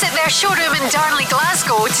Centre. Visit their showroom in Darnley,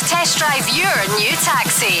 Glasgow to test drive your new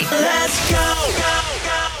taxi. Let's go.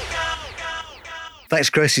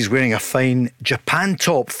 Thanks, Chris. He's wearing a fine Japan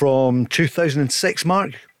top from 2006,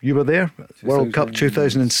 Mark. You were there, World Cup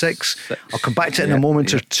 2006. I'll come back to it in a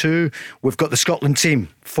moment or two. We've got the Scotland team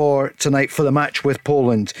for tonight for the match with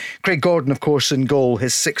Poland. Craig Gordon, of course, in goal,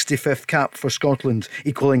 his 65th cap for Scotland,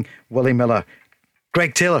 equaling Willie Miller.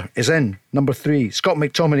 Greg Taylor is in, number 3. Scott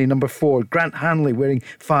McTominay, number 4. Grant Hanley, wearing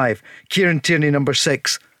 5. Kieran Tierney, number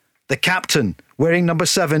 6. The captain, wearing number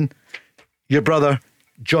 7. Your brother,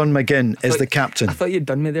 John McGinn, is the captain. I thought you'd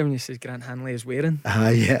done me there when you said Grant Hanley is wearing.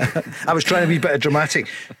 Yeah. I was trying to be a bit of dramatic.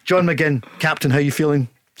 John McGinn, captain. How are you feeling,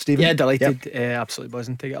 Stephen? Yeah, delighted. Absolutely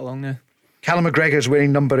buzzing to get along now. Callum McGregor's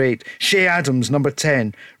wearing number 8. Shea Adams, number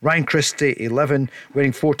 10. Ryan Christie, 11.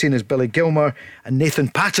 Wearing 14 is Billy Gilmour. And Nathan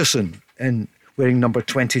Patterson in wearing number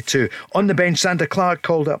 22. On the bench, Sander Clark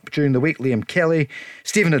called up during the week. Liam Kelly,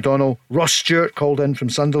 Stephen O'Donnell, Ross Stewart called in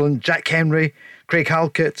from Sunderland, Jack Henry, Craig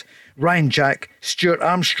Halkett, Ryan Jack, Stuart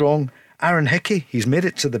Armstrong, Aaron Hickey, he's made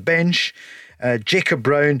it to the bench, Jacob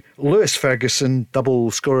Brown, Lewis Ferguson, double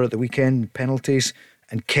scorer at the weekend, penalties,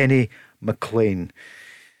 and Kenny McLean.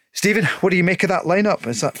 Stephen, what do you make of that lineup?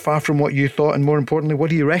 Is that far from what you thought? And more importantly, what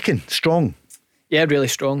do you reckon? Strong? Yeah, really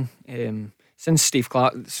strong. Since Steve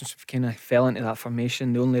Clark kind of fell into that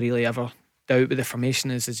formation, the only really ever doubt with the formation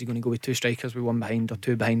is he going to go with 2 strikers with 1 behind, or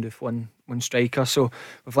 2 behind with one striker? So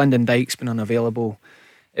with Lyndon Dykes been unavailable,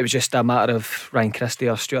 it was just a matter of Ryan Christie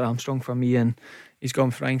or Stuart Armstrong for me, and he's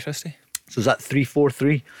gone for Ryan Christie. So is that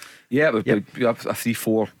 3-4-3? Yeah, we have a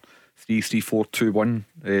 3-4-3,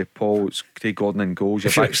 3-4-2-1. Paul, it's Craig Gordon in goals.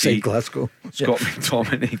 You're back to Glasgow. Scott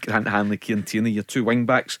McTominay, Grant Hanley, Kieran Tierney. Your 2 wing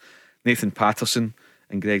backs, Nathan Patterson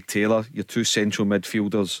and Greg Taylor. Your 2 central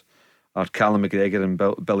midfielders are Callum McGregor and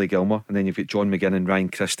Billy Gilmour, and then you've got John McGinn and Ryan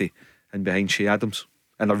Christie in behind Shea Adams,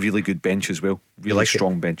 and a really good bench as well. Really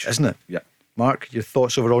strong bench, isn't it? Yeah. Mark, your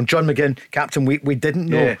thoughts overall? John McGinn, captain. We didn't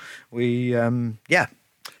know. Yeah.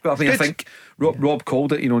 But I think Rob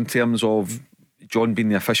called it, in terms of John being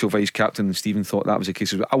the official vice captain, and Stephen thought that was the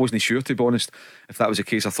case. I wasn't sure, to be honest, if that was the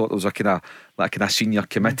case. I thought there was a kind of senior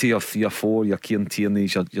committee of 3 or 4. Your Kieran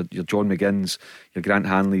Tierney's, your John McGinn's, your Grant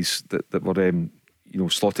Hanley's that were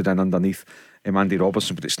slotted in underneath Andy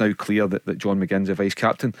Robertson. But it's now clear that John McGinn's a vice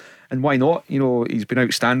captain, and why not? He's been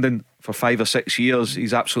outstanding for 5 or 6 years.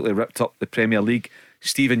 He's absolutely ripped up the Premier League.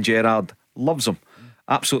 Steven Gerrard loves him,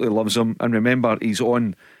 absolutely loves him. And remember, he's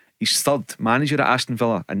on his 3rd manager at Aston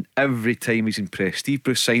Villa, and every time he's impressed. Steve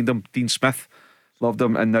Bruce signed him, Dean Smith loved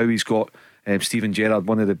him, and now he's got Steven Gerrard,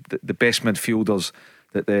 one of the best midfielders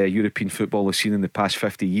that the European football has seen in the past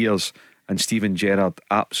 50 years. And Steven Gerrard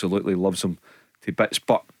absolutely loves him to bits,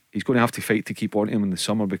 but he's going to have to fight to keep on him in the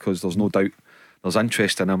summer, because there's no doubt there's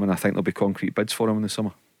interest in him, and I think there'll be concrete bids for him in the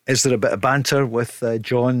summer. Is there a bit of banter with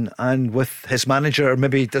John and with his manager, or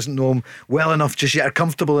maybe he doesn't know him well enough just yet, or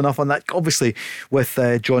comfortable enough on that? Obviously, with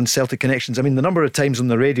John's Celtic connections, I mean, the number of times on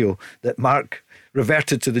the radio that Mark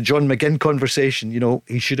reverted to the John McGinn conversation,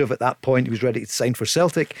 he should have at that point, he was ready to sign for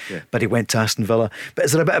Celtic, but he went to Aston Villa. But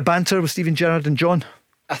is there a bit of banter with Steven Gerrard and John?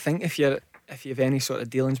 I think if you have any sort of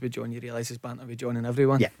dealings with John, you realise there's banter with John and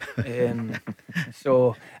everyone. Yeah.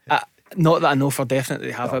 So not that I know for definite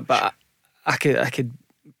they have it, but I could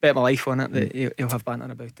bet my life on it that he'll have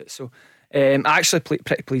banter about it. So I'm actually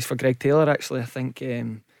pretty pleased for Greg Taylor. Actually, I think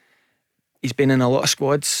he's been in a lot of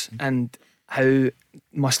squads, and how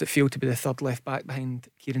must it feel to be the third left back behind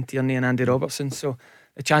Kieran Tierney and Andy Robertson? So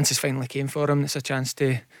the chances finally came for him. It's a chance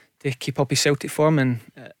to keep up his Celtic form, and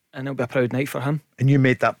it'll be a proud night for him. And you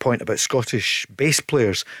made that point about Scottish base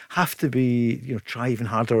players have to be, try even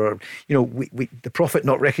harder. Or, the prophet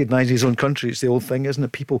not recognising his own country. It's the old thing, isn't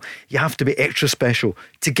it? People, you have to be extra special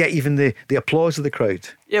to get even the applause of the crowd.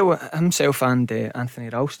 Yeah, well, himself and Anthony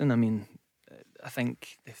Ralston. I mean, I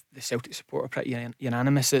think the Celtic support are pretty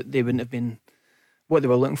unanimous that they wouldn't have been what they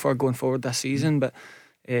were looking for going forward this season, but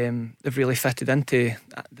they've really fitted into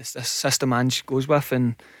this system Ange goes with,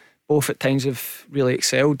 and both at times have really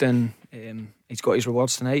excelled, and he's got his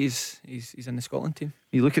rewards tonight. He's in the Scotland team.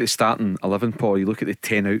 You look at the starting 11, Paul, you look at the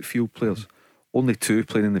 10 outfield players, only 2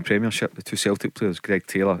 playing in the Premiership, the 2 Celtic players, Greg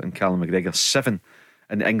Taylor and Callum McGregor. 7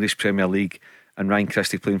 in the English Premier League, and Ryan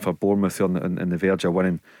Christie playing for Bournemouth on the verge of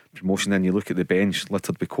winning promotion. Then you look at the bench,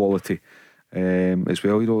 littered with quality as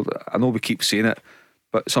well. I know we keep saying it,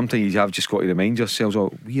 but sometimes you have just got to remind yourselves,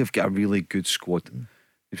 we have got a really good squad.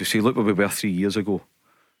 If you say, look where we were 3 years ago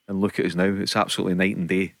and look at us now, it's absolutely night and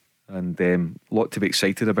day, and a lot to be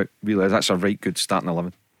excited about. Really, that's a right good starting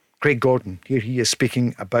 11. Craig Gordon, here he is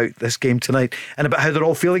speaking about this game tonight and about how they're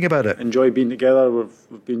all feeling about it. Enjoy being together.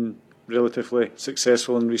 We've been relatively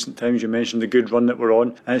successful in recent times. You mentioned the good run that we're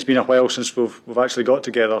on, and it's been a while since we've actually got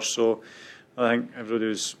together, so I think everybody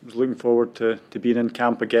was looking forward to being in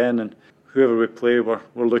camp again, and whoever we play, we're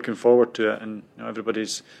looking forward to it, and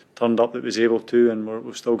everybody's turned up that was able to, and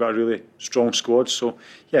we've still got a really strong squad. So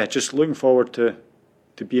yeah, just looking forward to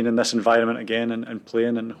being in this environment again and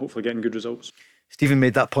playing and hopefully getting good results. Stephen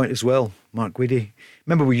made that point as well, Mark Guidi.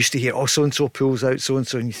 Remember, we used to hear, so and so pulls out so and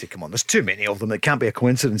so, and you say, come on, there's too many of them, it can't be a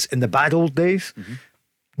coincidence. In the bad old days,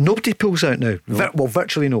 nobody pulls out now. No.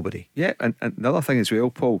 Virtually nobody. Yeah, and another thing as well,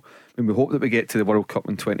 Paul, when we hope that we get to the World Cup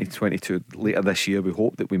in 2022 later this year, we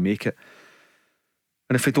hope that we make it.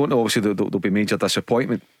 And if we don't, obviously there'll be major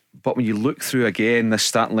disappointment. But when you look through again this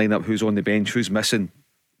starting lineup, who's on the bench, who's missing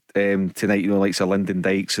tonight, like Lyndon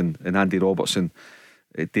Dykes and Andy Robertson,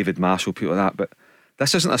 David Marshall, people like that. But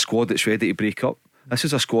this isn't a squad that's ready to break up. This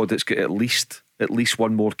is a squad that's got at least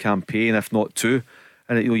one more campaign, if not 2.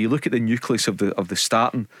 And you look at the nucleus of the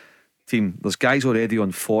starting team. There's guys already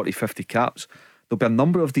on 40, 50 caps. There'll be a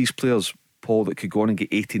number of these players, Paul, that could go on and get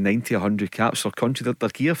 80, 90, 100 caps for country. They're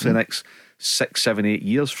here for the next 6, 7, 8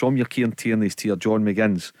 years, from your Kieran Tierney's to your John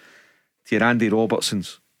McGinns, to your Andy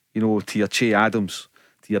Robertsons, to your Che Adams,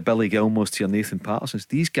 to your Billy Gilmores, to your Nathan Pattersons.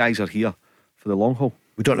 These guys are here for the long haul.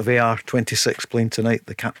 We don't have AR26 playing tonight,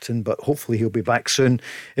 the captain, but hopefully he'll be back soon.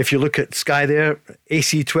 If you look at Sky there,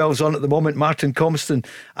 AC12's on at the moment. Martin Compston,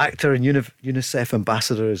 actor and UNICEF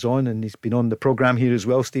ambassador, is on, and he's been on the programme here as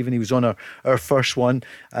well, Stephen. He was on our first one,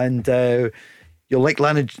 and you'll like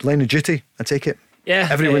Line of Duty, I take it. Yeah,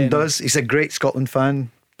 everyone does. He's a great Scotland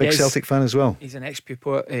fan, big Celtic fan as well. He's an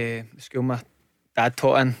ex-pupil at the school my dad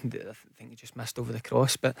taught in. I think he just missed over the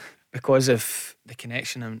cross, but because of the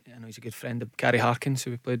connection, I know he's a good friend of Gary Harkins,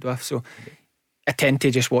 who we played with, so I tend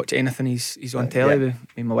to just watch anything he's on telly. Me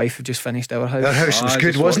and my wife have just finished Our House. Our House was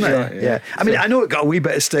good, wasn't it? Yeah. I mean, I know it got a wee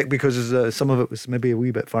bit of stick because some of it was maybe a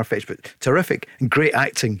wee bit far-fetched, but terrific and great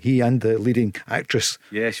acting, he and the leading actress.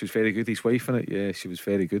 Yeah, she was very good, his wife in it. Yeah, she was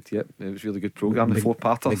very good. Yep, it was a really good programme. The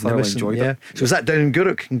 4-parter, thoroughly enjoyed it. So was that down in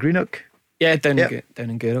Gourock, in Greenock? Yeah, down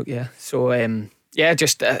in Gourock, yeah. So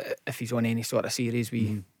just if he's on any sort of series,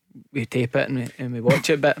 we tape it and we watch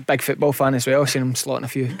it. But big football fan as well. I've seen him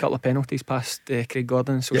slotting a couple of penalties past Craig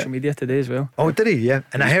Gordon on social media today as well. Oh, did he? Yeah.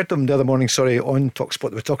 And I heard them the other morning, on TalkSport.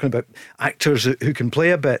 They were talking about actors who can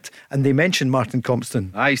play a bit, and they mentioned Martin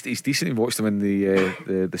Compston. He's decent. We watched him in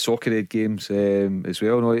the Soccer Aid games as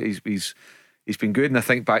well. No, he's been good, and I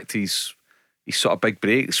think back to his sort of big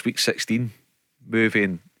break, the Sweet 16 movie,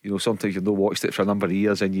 and sometimes you've not watched it for a number of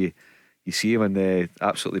years, and you see him, and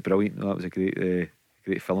absolutely brilliant. That was a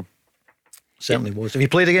great film. Certainly was. Have you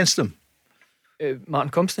played against him?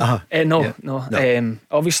 Martin Compston? No.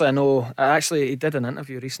 Obviously, I know. Actually, he did an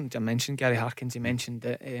interview recently. I mentioned Gary Harkins. He mentioned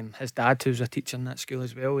that his dad, who was a teacher in that school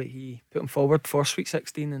as well, he put him forward for Sweet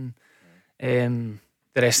 16, and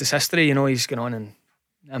the rest is history. You know, he's gone on and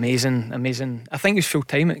amazing. I think he was full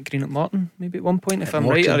time at Greenock Morton, maybe at one point, if I'm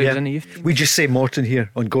right, or he was in the youth team. We just say Morton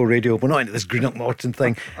here on Go Radio. We're not into this Greenock Morton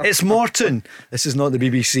thing. It's Morton. This is not the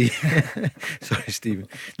BBC. Sorry, Stephen.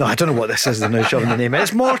 No, I don't know what this is. They're now shoving the name in.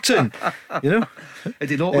 It's Morton. You know.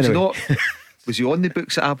 Did he not? Anyway. Was he on the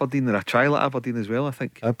books at Aberdeen, or a trial at Aberdeen as well, I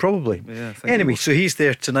think? Probably. Yeah, I think anyway, so he's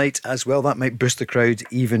there tonight as well. That might boost the crowd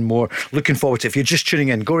even more. Looking forward to it. If you're just tuning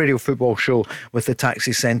in, Go Radio Football Show with the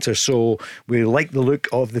Taxi Centre. So we like the look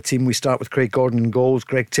of the team. We start with Craig Gordon in goals,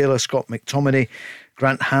 Greg Taylor, Scott McTominay,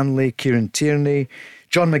 Grant Hanley, Kieran Tierney,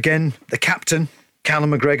 John McGinn, the captain,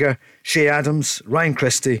 Callum McGregor, Shea Adams, Ryan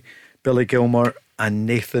Christie, Billy Gilmour and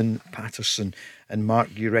Nathan Patterson. And Mark,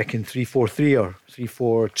 you reckon 3-4-3 or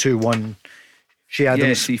 3-4-2-1? Shea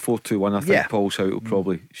Adams. Yeah, 3-4-2-1. I think Paul's out will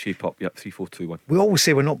probably shape up. Yep, 3-4-2-1. We always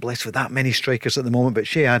say we're not blessed with that many strikers at the moment, but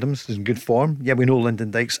Shea Adams is in good form. Yeah, we know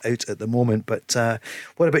Lyndon Dykes out at the moment, but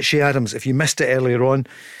what about Shea Adams? If you missed it earlier on,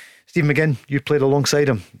 Stephen McGinn, you played alongside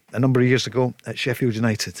him a number of years ago at Sheffield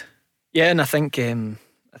United. Yeah, and I think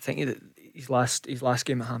his last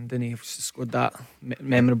game at Hampden, he scored that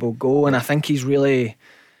memorable goal, and I think he's really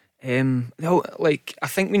I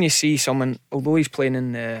think when you see someone, although he's playing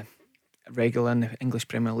in the regular in the English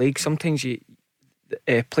Premier League, sometimes you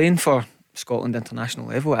playing for Scotland international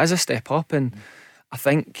level is a step up, and I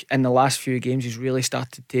think in the last few games he's really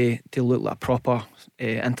started to look like a proper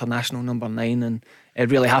international number 9, and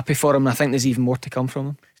really happy for him. I think there's even more to come from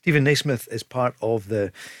him. Stephen Naismith is part of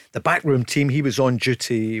the backroom team. He was on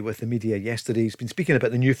duty with the media yesterday. He's been speaking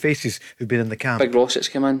about the new faces who've been in the camp. Big Ross that's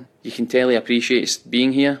come in, you can tell he appreciates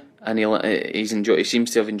being here, and he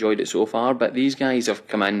seems to have enjoyed it so far. But these guys have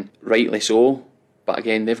come in, rightly so, but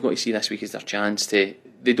again they've got to see this week as their chance to.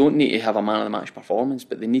 They don't need to have a man of the match performance,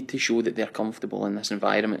 but they need to show that they're comfortable in this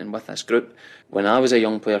environment and with this group. When I was a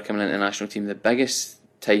young player coming into the national team, the biggest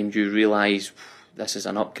time you realise this is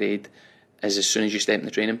an upgrade is as soon as you step in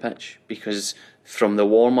the training pitch, because from the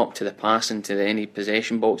warm up to the passing to any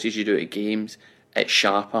possession boxes you do at games, it's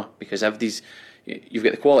sharper, because you've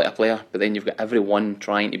got the quality of player, but then you've got everyone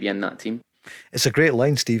trying to be in that team. It's a great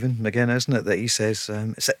line, Stephen McGinn, isn't it, that he says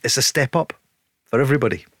it's a step up for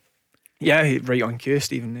everybody. Yeah, right on cue.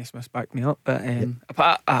 Stephen Naismith's backed me up. But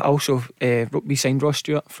I also we signed Ross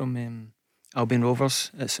Stewart from Albion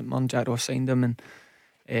Rovers at St Mirren. Jack Ross signed him,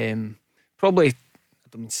 and probably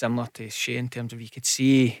similar to Shea in terms of you could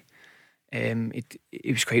see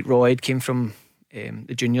he was quite raw. He came from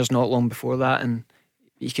the juniors not long before that, and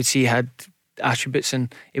you could see he had attributes,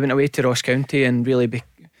 and he went away to Ross County and really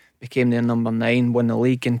became their number 9, won the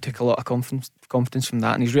league and took a lot of confidence from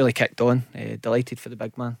that, and he's really kicked on. Delighted for the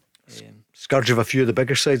big man. Scourge of a few of the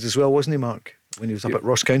bigger sides as well, wasn't he, Mark, when he was up at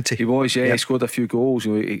Ross County? He was, yeah. He scored a few goals.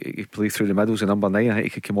 He played through the middles at number 9. I think he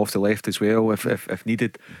could come off the left as well if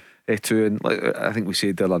needed to. And I think we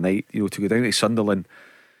said the other night, to go down to Sunderland,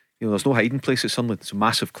 there's no hiding place at Sunderland. It's a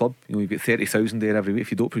massive club. You've got 30,000 there every week.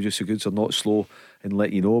 If you don't produce the goods, they're not slow and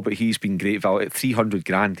let you know. But he's been great value at 300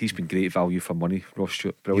 grand. He's been great value for money. Ross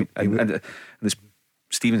Stewart, brilliant. And as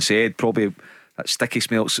Stephen said, probably that sticky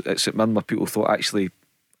smell at St Mirren where people thought, actually,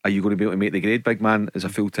 are you going to be able to make the grade, big man, as a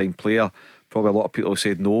full-time player? Probably a lot of people have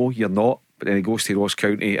said, no, you're not. But then he goes to Ross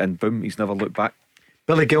County and boom, he's never looked back.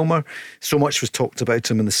 Billy Gilmour, so much was talked about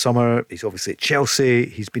him in the summer. He's obviously at Chelsea,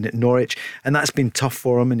 he's been at Norwich, and that's been tough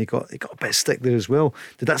for him, and he got a bit of stick there as well.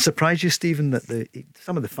 Did that surprise you, Stephen, that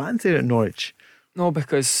some of the fans there at Norwich? No,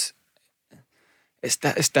 because it's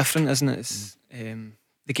different, isn't it? It's,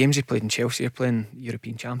 the games he played in Chelsea are playing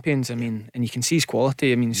European champions. I mean, and you can see his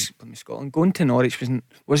quality. I mean, he's playing with Scotland. Going to Norwich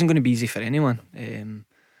wasn't going to be easy for anyone.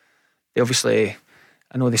 They obviously,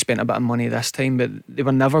 I know they spent a bit of money this time, but they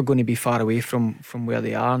were never going to be far away from where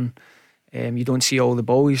they are. And, you don't see all the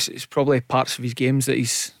ball. It's probably parts of his games that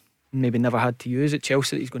he's maybe never had to use at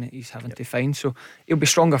Chelsea that he's having to find. So he'll be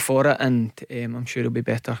stronger for it, and I'm sure he'll be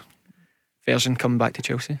better version coming back to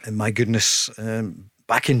Chelsea. And my goodness,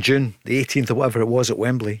 back in June, the 18th or whatever it was at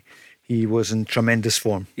Wembley, he was in tremendous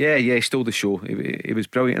form. Yeah, he stole the show. He was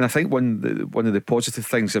brilliant. And I think one of the positive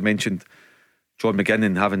things I mentioned, John McGinn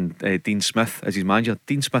and having Dean Smith as his manager.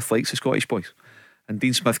 Dean Smith likes the Scottish boys, and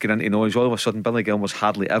Dean Smith getting into Norwich, all of a sudden Billy Gilmour's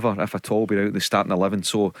hardly ever, if at all, been out in the starting 11.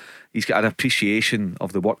 So he's got an appreciation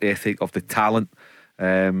of the work ethic, of the talent,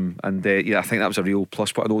 and I think that was a real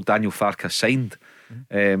plus. But I know Daniel Farkas signed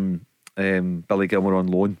Billy Gilmour on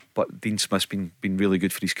loan, but Dean Smith's been really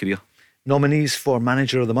good for his career. nominees for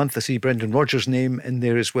Manager of the Month. I see Brendan Rodgers' name in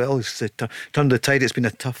there as well. He's turned the tide. It's been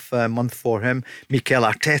a tough month for him. Mikel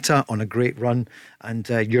Arteta on a great run, and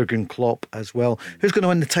Jurgen Klopp as well. Who's going to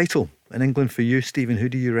win the title in England for you, Stephen? Who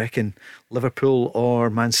do you reckon? Liverpool or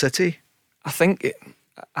Man City? I think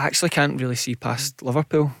I actually can't really see past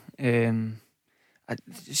Liverpool.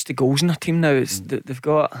 Just the goals in their team now. They've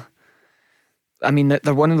got. I mean,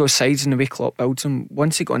 they're one of those sides in the way Klopp builds them.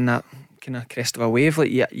 Once they got on that kind of crest of a wave, like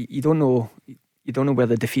you don't know where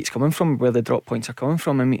the defeat's coming from, where the drop points are coming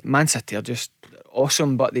from. I mean, Man City are just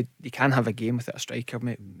awesome, but they can have a game without a striker,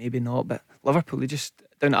 maybe not. But Liverpool, they just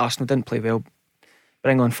down at Arsenal didn't play well.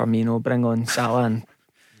 Bring on Firmino, bring on Salah, and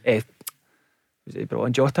was it brought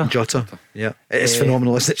on Jota? Yeah, it's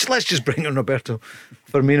phenomenal, isn't it? Let's just bring on Roberto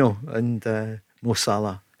Firmino and Mo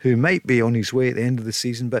Salah, who might be on his way at the end of the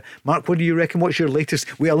season. But Mark, what do you reckon? What's your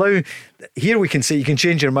latest? We allow here, we can say you can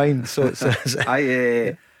change your mind. So it's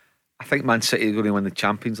I think Man City are going to win the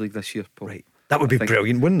Champions League this year, Paul. Right, that would be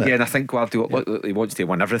brilliant, wouldn't it? Yeah, and I think Guardiola, look, he wants to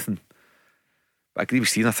win everything. But I agree with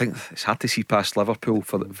Stephen. I think it's hard to see past Liverpool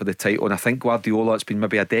for the title. And I think Guardiola, it's been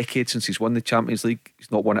maybe a decade since he's won the Champions League.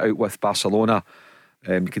 He's not won it out with Barcelona.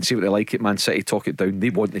 You can see what they like at Man City, talk it down. They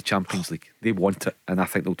want the Champions League. They want it, and I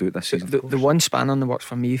think they'll do it this season. The one spanner in the works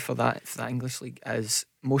for me for that English league is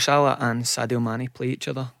Mo Salah and Sadio Mane play each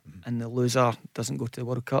other, and the loser doesn't go to the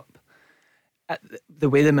World Cup. The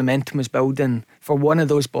way the momentum is building for one of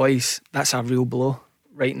those boys, that's a real blow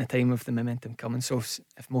right in the time of the momentum coming. So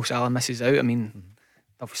if Mo Salah misses out, I mean,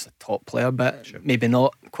 obviously top player, but maybe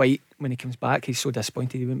not quite when he comes back. He's so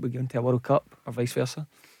disappointed he wouldn't be going to a World Cup, or vice versa.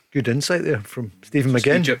 Good insight there from Stephen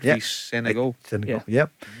McGinn. Egypt, Senegal.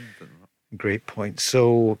 Yep. Great point.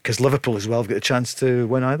 So, because Liverpool as well have got a chance to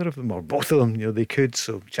win either of them or both of them, they could.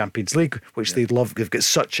 So, Champions League, which they'd love, they've got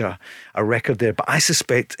such a record there. But I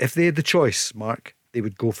suspect if they had the choice, Mark, they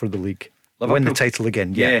would go for the league. Liverpool. Win the title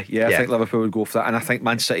again. Yeah. I think Liverpool would go for that, and I think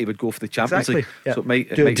Man City would go for the Champions League. Yeah. So it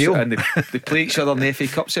might do a deal. And they play each other in the FA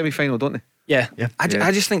Cup semi-final, don't they? Yeah.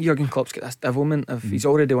 I just think Jurgen Klopp's got this devilment of he's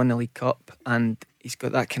already won the League Cup, and he's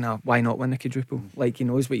got that kind of why not win the quadruple. Like, he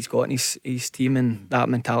knows what he's got in his team, and that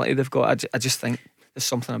mentality they've got. I just think there's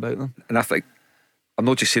something about them. And I think, I'm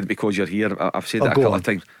not just saying it because you're here, I've said that a couple of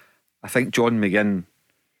times. I think John McGinn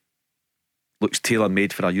looks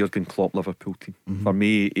tailor-made for a Jurgen Klopp Liverpool team. For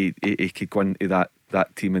me, he could go into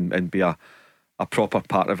that team and be a proper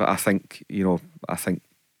part of it. I think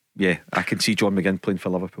I can see John McGinn playing for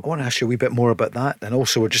Liverpool. I want to ask you a wee bit more about that. And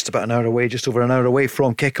also, we're just over an hour away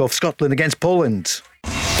from kick-off. Scotland against Poland.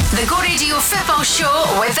 The Go Radio Football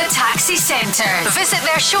Show with the Taxi Centre. Visit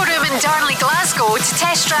their showroom in Darnley, Glasgow to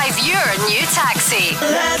test drive your new taxi.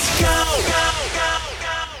 Let's go.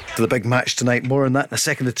 To the big match tonight. More on that in a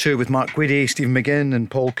second or two with Mark Guidi, Stephen McGinn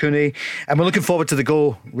and Paul Cooney. And we're looking forward to the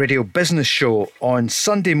Go Radio Business Show on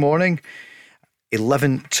Sunday morning,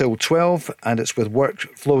 11 till 12, and it's with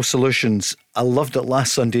Workflow Solutions. I loved it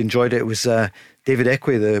last Sunday, enjoyed it. It was David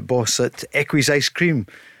Equi, the boss at Equi's Ice Cream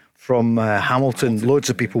from Hamilton.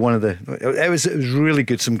 Loads of people. It was really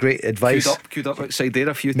good. Some great advice. Queued up outside there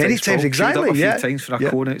a few many times. Exactly. Queued up a few times for a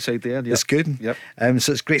cone outside there. It's good. Yep.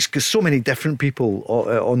 So it's great because so many different people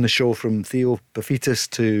on the show, from Theo Pafitis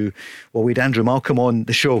to we had Andrew Malcolm on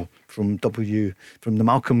the show from the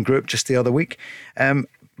Malcolm Group just the other week.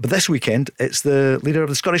 But this weekend, it's the leader of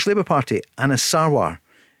the Scottish Labour Party, Anas Sarwar,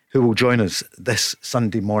 who will join us this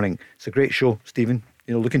Sunday morning. It's a great show, Stephen.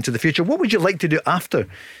 Looking to the future. What would you like to do after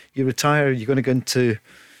you retire? Are you going to go into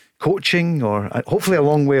coaching, or hopefully a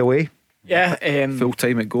long way away? Yeah, full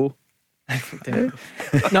time at Go.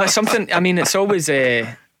 No, it's something. I mean, it's always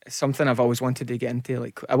something I've always wanted to get into.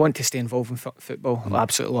 Like, I want to stay involved in football. I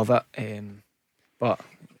absolutely love it. But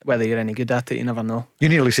whether you're any good at it, you never know. You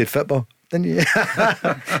nearly said football, didn't you?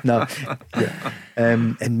 No. Yeah.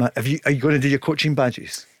 And are you going to do your coaching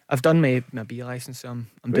badges? I've done my B licence. So I'm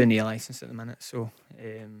doing the A licence at the minute. So,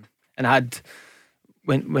 and I had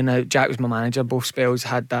when Jack was my manager, both spells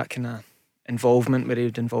had that kind of involvement where he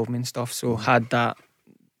would involve me and stuff. So had that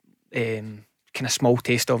kind of small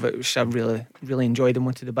taste of it, which I really, really enjoyed and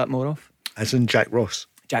wanted a bit more of. As in Jack Ross.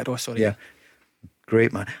 Jack Ross, sorry. Yeah,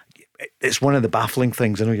 great man. It's one of the baffling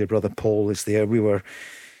things. I know your brother Paul is there.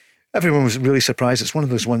 Everyone was really surprised. It's one of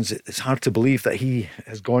those ones that it's hard to believe that he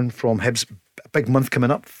has gone from Hibs. A big month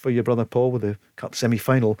coming up for your brother Paul with the Cup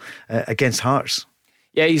semi-final against Hearts.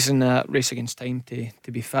 Yeah, he's in a race against time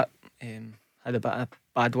to be fit. Had a bit of a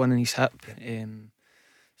bad one in his hip.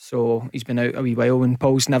 So he's been out a wee while, and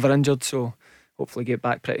Paul's never injured, so hopefully get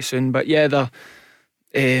back pretty soon. But yeah, there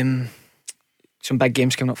some big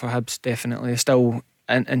games coming up for Hibs, definitely. They're still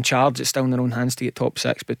in charge. It's still in their own hands to get top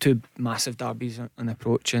 6, but 2 massive derbies on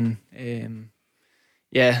approach, and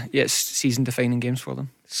it's season defining games for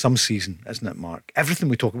them. Some season, isn't it, Mark? Everything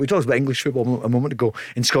we talked about English football a moment ago.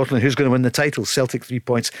 In Scotland, who's going to win the title? Celtic 3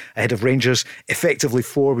 points ahead of Rangers, effectively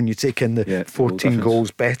 4 when you take in the 14 goals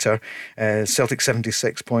better. Celtic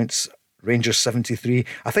 76 points, Rangers 73.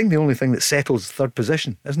 I think the only thing that settles third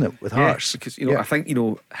position, isn't it, with Hearts? Because I think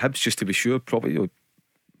Hibs, just to be sure, probably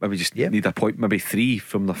maybe just need a point, maybe 3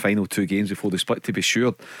 from the final 2 games before the split to be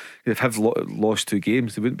sure. If Hibs lost 2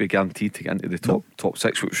 games, they wouldn't be guaranteed to get into the top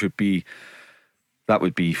 6, which would be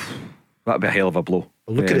that'd be a hell of a blow.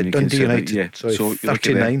 Well, look at it, Dundee United, so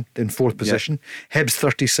 39 in 4th position. Hibs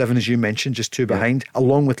 37, as you mentioned, just 2 behind,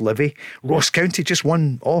 along with Livy. Ross County just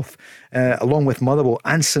 1 off, along with Motherwell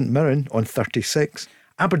and St Mirren on 36.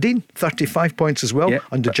 Aberdeen 35 points as well,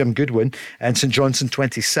 under Jim Goodwin, and St Johnstone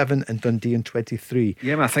 27 and Dundee in 23.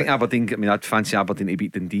 I think Aberdeen, I'd fancy Aberdeen to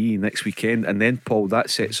beat Dundee next weekend, and then, Paul, that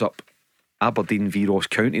sets up Aberdeen v Ross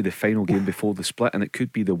County, the final game before the split, and it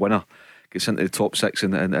could be the winner gets into the top 6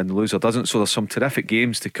 and the loser doesn't. So there's some terrific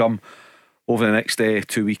games to come over the next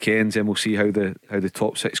 2 weekends, and we'll see how the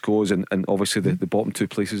top 6 goes, and obviously the bottom 2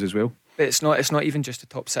 places as well. But it's not even just the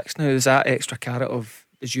top 6 now. There's that extra carrot of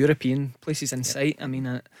there's European places in sight. I mean,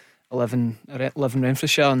 at 11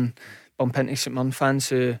 Renfrewshire, and bump into St Mirren fans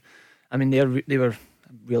who, I mean, they were a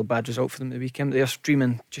real bad result for them the weekend. They're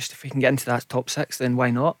streaming, just if we can get into that top 6, then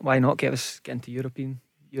why not? Why not get into European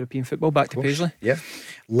football back to Paisley? Yeah,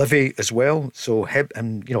 Livy as well. So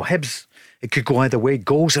Hibs, it could go either way.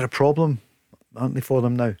 Goals are a problem, aren't they, for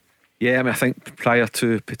them now? I think prior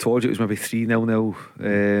to Pittodrie it was maybe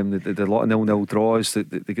 3-0. They did a lot of 0-0 draws. They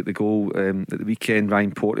get the goal at the weekend.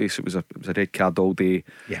 Ryan Porteous, it was a red card all day.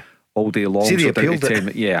 All day long. See, they appealed it.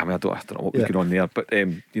 I don't know what was going on there, but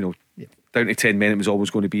down to 10 men it was always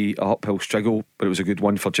going to be a uphill struggle, but it was a good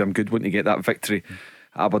one for Jim Goodwin to get that victory.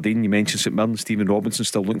 Aberdeen, you mentioned St Mirren. Stephen Robinson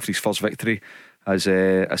still looking for his first victory as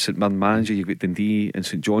a St Mirren manager. You've got Dundee and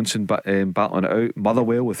St Johnstone battling it out.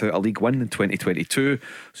 Motherwell without a league win in 2022.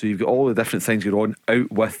 So you've got all the different things going on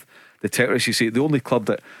out with the Terriers. You say the only club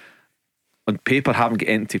that on paper haven't got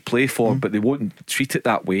anything to play for, but they won't treat it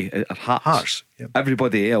that way, are Hearts.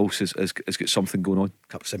 Everybody else has got something going on.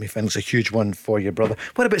 Cup semi-final's a huge one for your brother.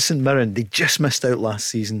 What about St Mirren? They just missed out last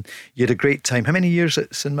season. You had a great time. How many years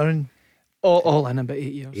at St Mirren? All in about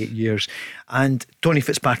 8 years. 8 years. And Tony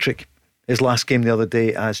Fitzpatrick, his last game the other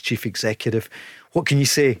day as chief executive. What can you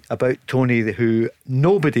say about Tony, who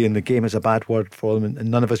nobody in the game has a bad word for him, and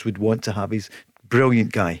none of us would want to have? He's a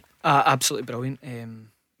brilliant guy. Absolutely brilliant.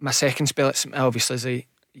 My second spell at St, obviously as a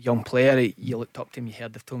young player, you looked up to him, you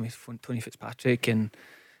heard of Tony Fitzpatrick,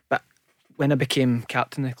 but when I became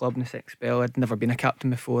captain of the club in the second spell, I'd never been a captain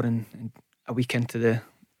before, and a week into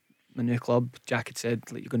my new club, Jack had said,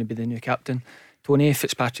 like, you're going to be the new captain. Tony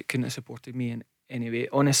Fitzpatrick couldn't have supported me in any way.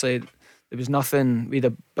 Honestly, there was nothing. We had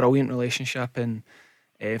a brilliant relationship, and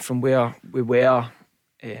from where we were,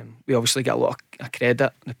 we obviously got a lot of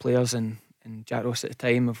credit, the players and Jack Ross at the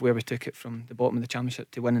time, of where we took it from the bottom of the championship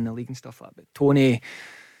to winning the league and stuff like that. But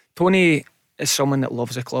Tony is someone that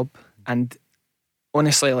loves the club, and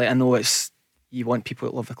honestly, like, I know you want people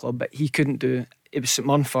that love the club, but he couldn't do it. Was St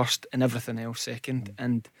Mirren first and everything else second,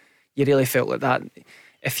 and you really felt like that.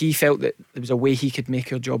 If he felt that there was a way he could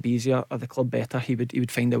make our job easier or the club better, he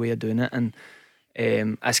would find a way of doing it.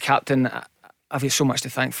 And as captain, I've got so much to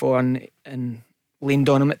thank for, and leaned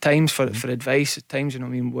on him at times for advice at times. You know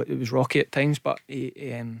what I mean? It was rocky at times, but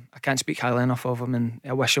I can't speak highly enough of him, and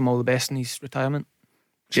I wish him all the best in his retirement.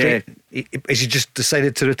 Has he just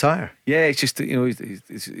decided to retire? Yeah, it's just,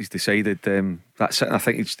 he's decided that's it. And I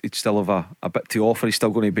think he'd still have a bit to offer. He's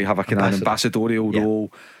still going to have a kind of ambassadorial role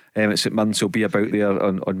at St Mirren. So he'll be about there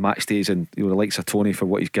on match days, and the likes of Tony, for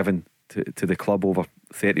what he's given to the club over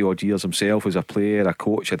 30 odd years himself as a player, a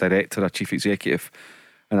coach, a director, a chief executive,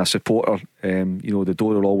 and a supporter. The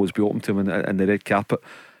door will always be open to him, and the red carpet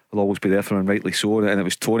will always be there for him, rightly so. And it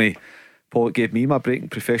was Tony, Paul, that gave me my break in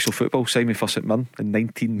professional football, signed me for St Mirren in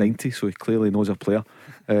 1990, so he clearly knows a player.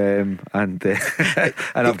 And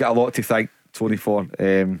I've got a lot to thank Tony for,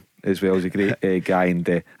 as well. As a great guy, and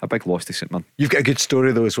a big loss to St Mirren. You've got a good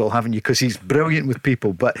story though as well, haven't you? Because he's brilliant with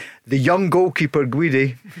people. But the young goalkeeper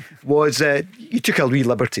Guidi was you took a wee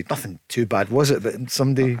liberty. Nothing too bad, was it? But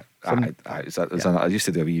somebody I used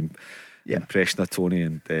to do a wee impression of Tony,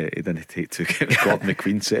 and he didn't take to Gordon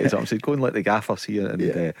McQueen set it up. I said, go and let the gaffer see it, and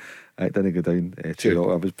it didn't go down too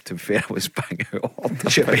well. To be fair, I was banging out all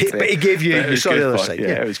the but he gave you saw the other side.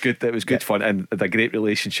 It was good. It was good fun, and had a great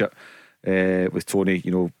relationship with Tony.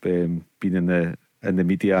 being in the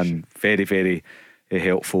media, and very, very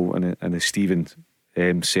helpful. And as Stephen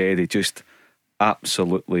said, he just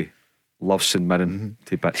absolutely loves St Mirren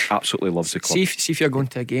to bits. Absolutely loves the club. See if you're going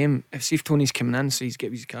to a game, if Tony's coming in, so he's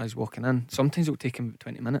got these guys walking in, sometimes it'll take him about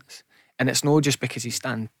 20 minutes. And it's not just because he's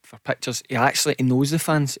standing for pictures. He knows the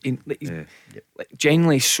fans. He's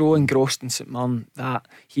genuinely so engrossed in St Mirren that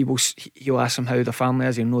he'll ask them how their family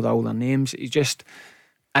is. He'll know all their names. He's just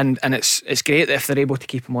and it's great that if they're able to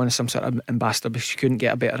keep him on as some sort of ambassador, because you couldn't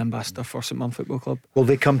get a better ambassador for St Mirren Football Club. Will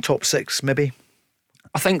they come top 6 maybe?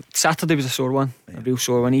 I think Saturday was a sore one, a real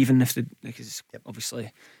sore one. Even if because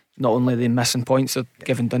obviously not only are they missing points, they're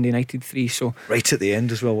giving Dundee United 3. So right at the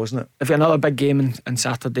end as well, wasn't it? They've got another big game on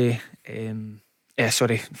Saturday.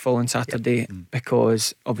 Following Saturday,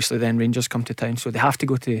 because obviously then Rangers come to town, so they have to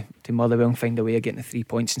go to Motherwell and find a way of getting the 3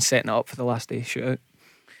 points and setting it up for the last day shootout.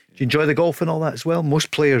 Do you enjoy the golf and all that as well?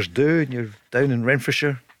 Most players do, and you're down in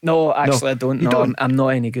Renfrewshire. No, actually, I don't. You don't? I'm not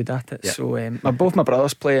any good at it. So both my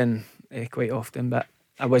brothers playing quite often, but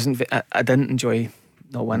I didn't enjoy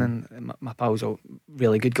not winning. My pals are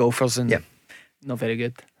really good golfers and not very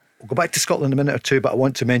good. We'll go back to Scotland in a minute or two, but I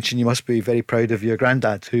want to mention you must be very proud of your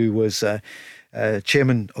granddad, who was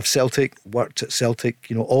chairman of Celtic, worked at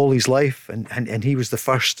Celtic, all his life, and he was the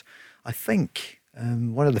first, I think,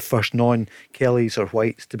 one of the first non-Kellys or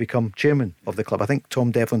Whites to become chairman of the club. I think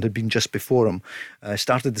Tom Devlin had been just before him.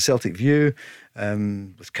 Started the Celtic View,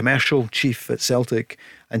 was commercial chief at Celtic,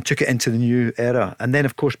 and took it into the new era. And then,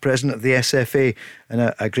 of course, president of the SFA,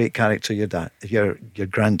 and a great character, your dad, your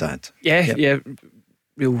granddad. Yeah,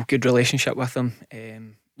 real good relationship with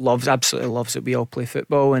him. Absolutely loves that we all play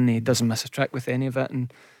football, and he doesn't miss a trick with any of it.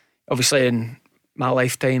 And obviously, in my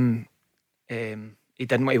lifetime, he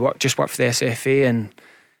didn't want to work for the SFA, and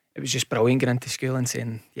it was just brilliant going into school and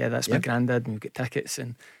saying, that's my granddad, and we've got tickets,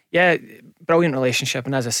 and brilliant relationship.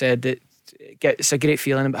 And as I said, it's a great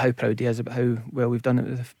feeling about how proud he is about how well we've done it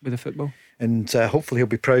with the football. And hopefully he'll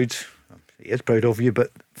be proud. He is proud of you, but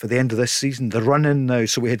for the end of this season, the run-in now.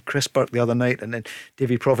 So we had Chris Burke the other night, and then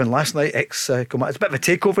Davy Provan last night, ex-Kilmarnock. It's a bit of a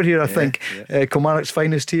takeover here, I think. Kilmarnock's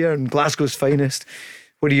finest here and Glasgow's finest.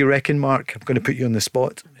 What do you reckon, Mark? I'm going to put you on the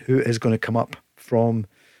spot. Who is going to come up from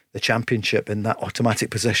the Championship in that automatic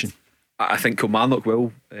position? I think Kilmarnock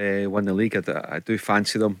will win the league. I do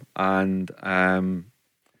fancy them, and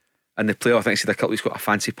the playoff, I think I said a couple weeks ago, I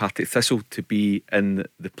fancy Partick Thistle to be in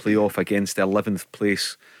the playoff against the 11th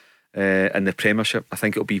place in the Premiership. I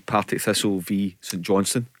think it'll be Partick Thistle v St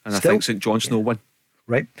Johnstone, and I think St Johnstone will win.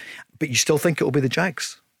 Right, but you still think it'll be the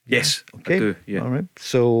Jags? Yes, okay. I do. Yeah. All right.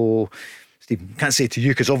 So, Stephen, can't say it to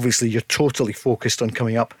you because obviously you're totally focused on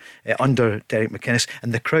coming up under Derek McInnes.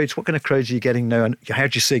 And the crowds, what kind of crowds are you getting now? And I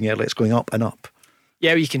heard you saying earlier it's going up and up.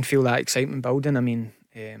 Yeah, you can feel that excitement building. I mean,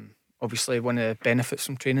 obviously one of the benefits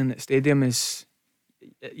from training at the stadium is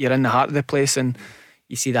you're in the heart of the place, and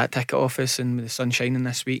you see that ticket office, and with the sun shining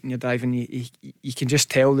this week and you're driving, you can just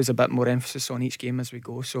tell there's a bit more emphasis on each game as we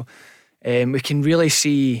go. So we can really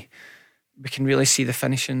see the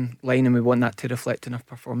finishing line, and we want that to reflect in our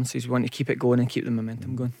performances. We want to keep it going and keep the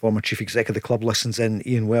momentum going. Former chief executive of the club listens in,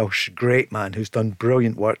 Ian Welsh, great man who's done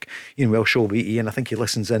brilliant work. Ian Welsh will be Ian, I think he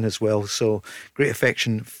listens in as well, so great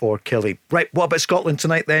affection for Kelly. Right, what about Scotland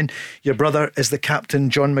tonight then? Your brother is the captain,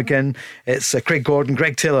 John McGinn. It's Craig Gordon,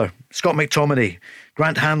 Greg Taylor, Scott McTominay,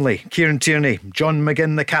 Grant Hanley, Kieran Tierney, John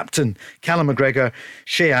McGinn the captain, Callum McGregor,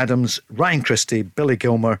 Shea Adams, Ryan Christie, Billy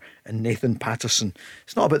Gilmer and Nathan Patterson.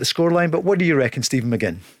 It's not about the scoreline, but what do you reckon, Stephen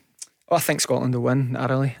McGinn? Well, I think Scotland will win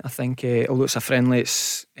narrowly. I think although it's a friendly,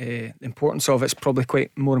 it's the importance of it's probably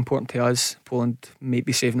quite more important to us. Poland might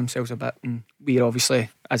be saving themselves a bit, and we're obviously,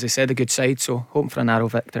 as I said, a good side, so hoping for a narrow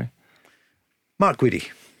victory. Mark Guidi.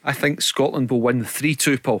 I think Scotland will win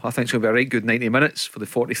 3-2, Paul. I think it's going to be a right good 90 minutes for the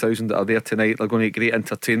 40,000 that are there tonight. They're going to get great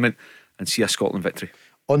entertainment and see a Scotland victory.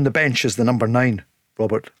 On the bench is the number 9,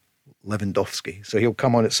 Robert Lewandowski. So he'll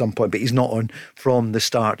come on at some point, but he's not on from the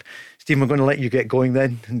start. Stephen, we're going to let you get going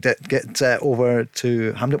then and get over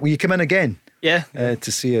to Hamlet. Will you come in again? Yeah.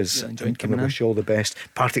 To see us. Enjoyed and I wish you all the best.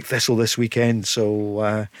 Partick Thistle this weekend, so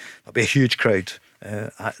there'll be a huge crowd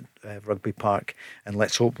at Rugby Park, and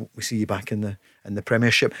let's hope we see you back in the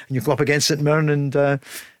Premiership, and you go up against St Mirren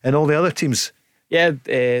and all the other teams. Yeah,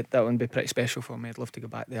 that would be pretty special for me. I'd love to go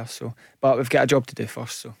back there. But we've got a job to do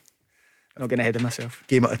first, so I'm not getting ahead of myself.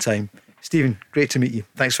 Game at a time. Stephen, great to meet you.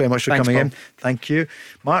 Thanks very much for coming in. Thank you.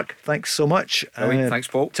 Mark, thanks so much. Thanks,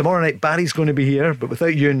 Paul. Tomorrow night Barry's going to be here, but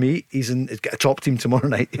without you and me, he's got a top team tomorrow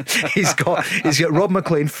night. he's got Rob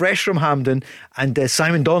McLean, fresh from Hampden, and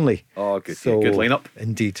Simon Donnelly. Oh, good. So, good lineup.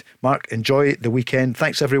 Indeed. Mark, enjoy the weekend.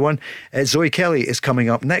 Thanks everyone. Zoe Kelly is coming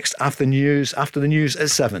up next after the news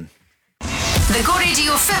at 7. The Go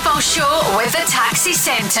Radio Football Show with the Taxi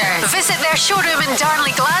Centre. Visit their showroom in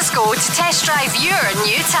Darnley, Glasgow to test drive your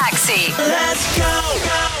new taxi. Let's go.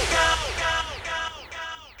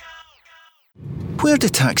 Where do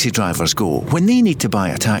taxi drivers go when they need to buy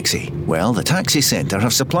a taxi? Well, the Taxi Centre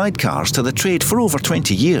have supplied cars to the trade for over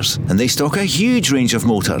 20 years, and they stock a huge range of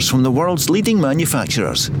motors from the world's leading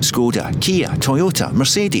manufacturers: Skoda, Kia, Toyota,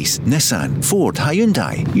 Mercedes, Nissan, Ford,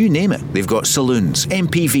 Hyundai, you name it. They've got saloons,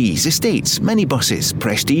 MPVs, estates, minibuses,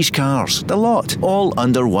 prestige cars, the lot, all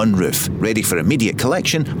under one roof, ready for immediate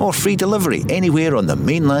collection or free delivery anywhere on the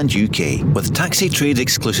mainland UK. With taxi trade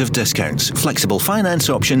exclusive discounts, flexible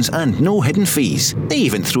finance options and no hidden fees. They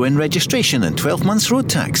even throw in registration and 12 months road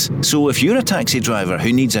tax. So if you're a taxi driver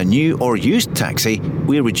who needs a new or used taxi,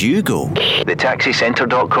 where would you go?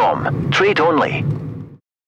 TheTaxiCentre.com. Trade only.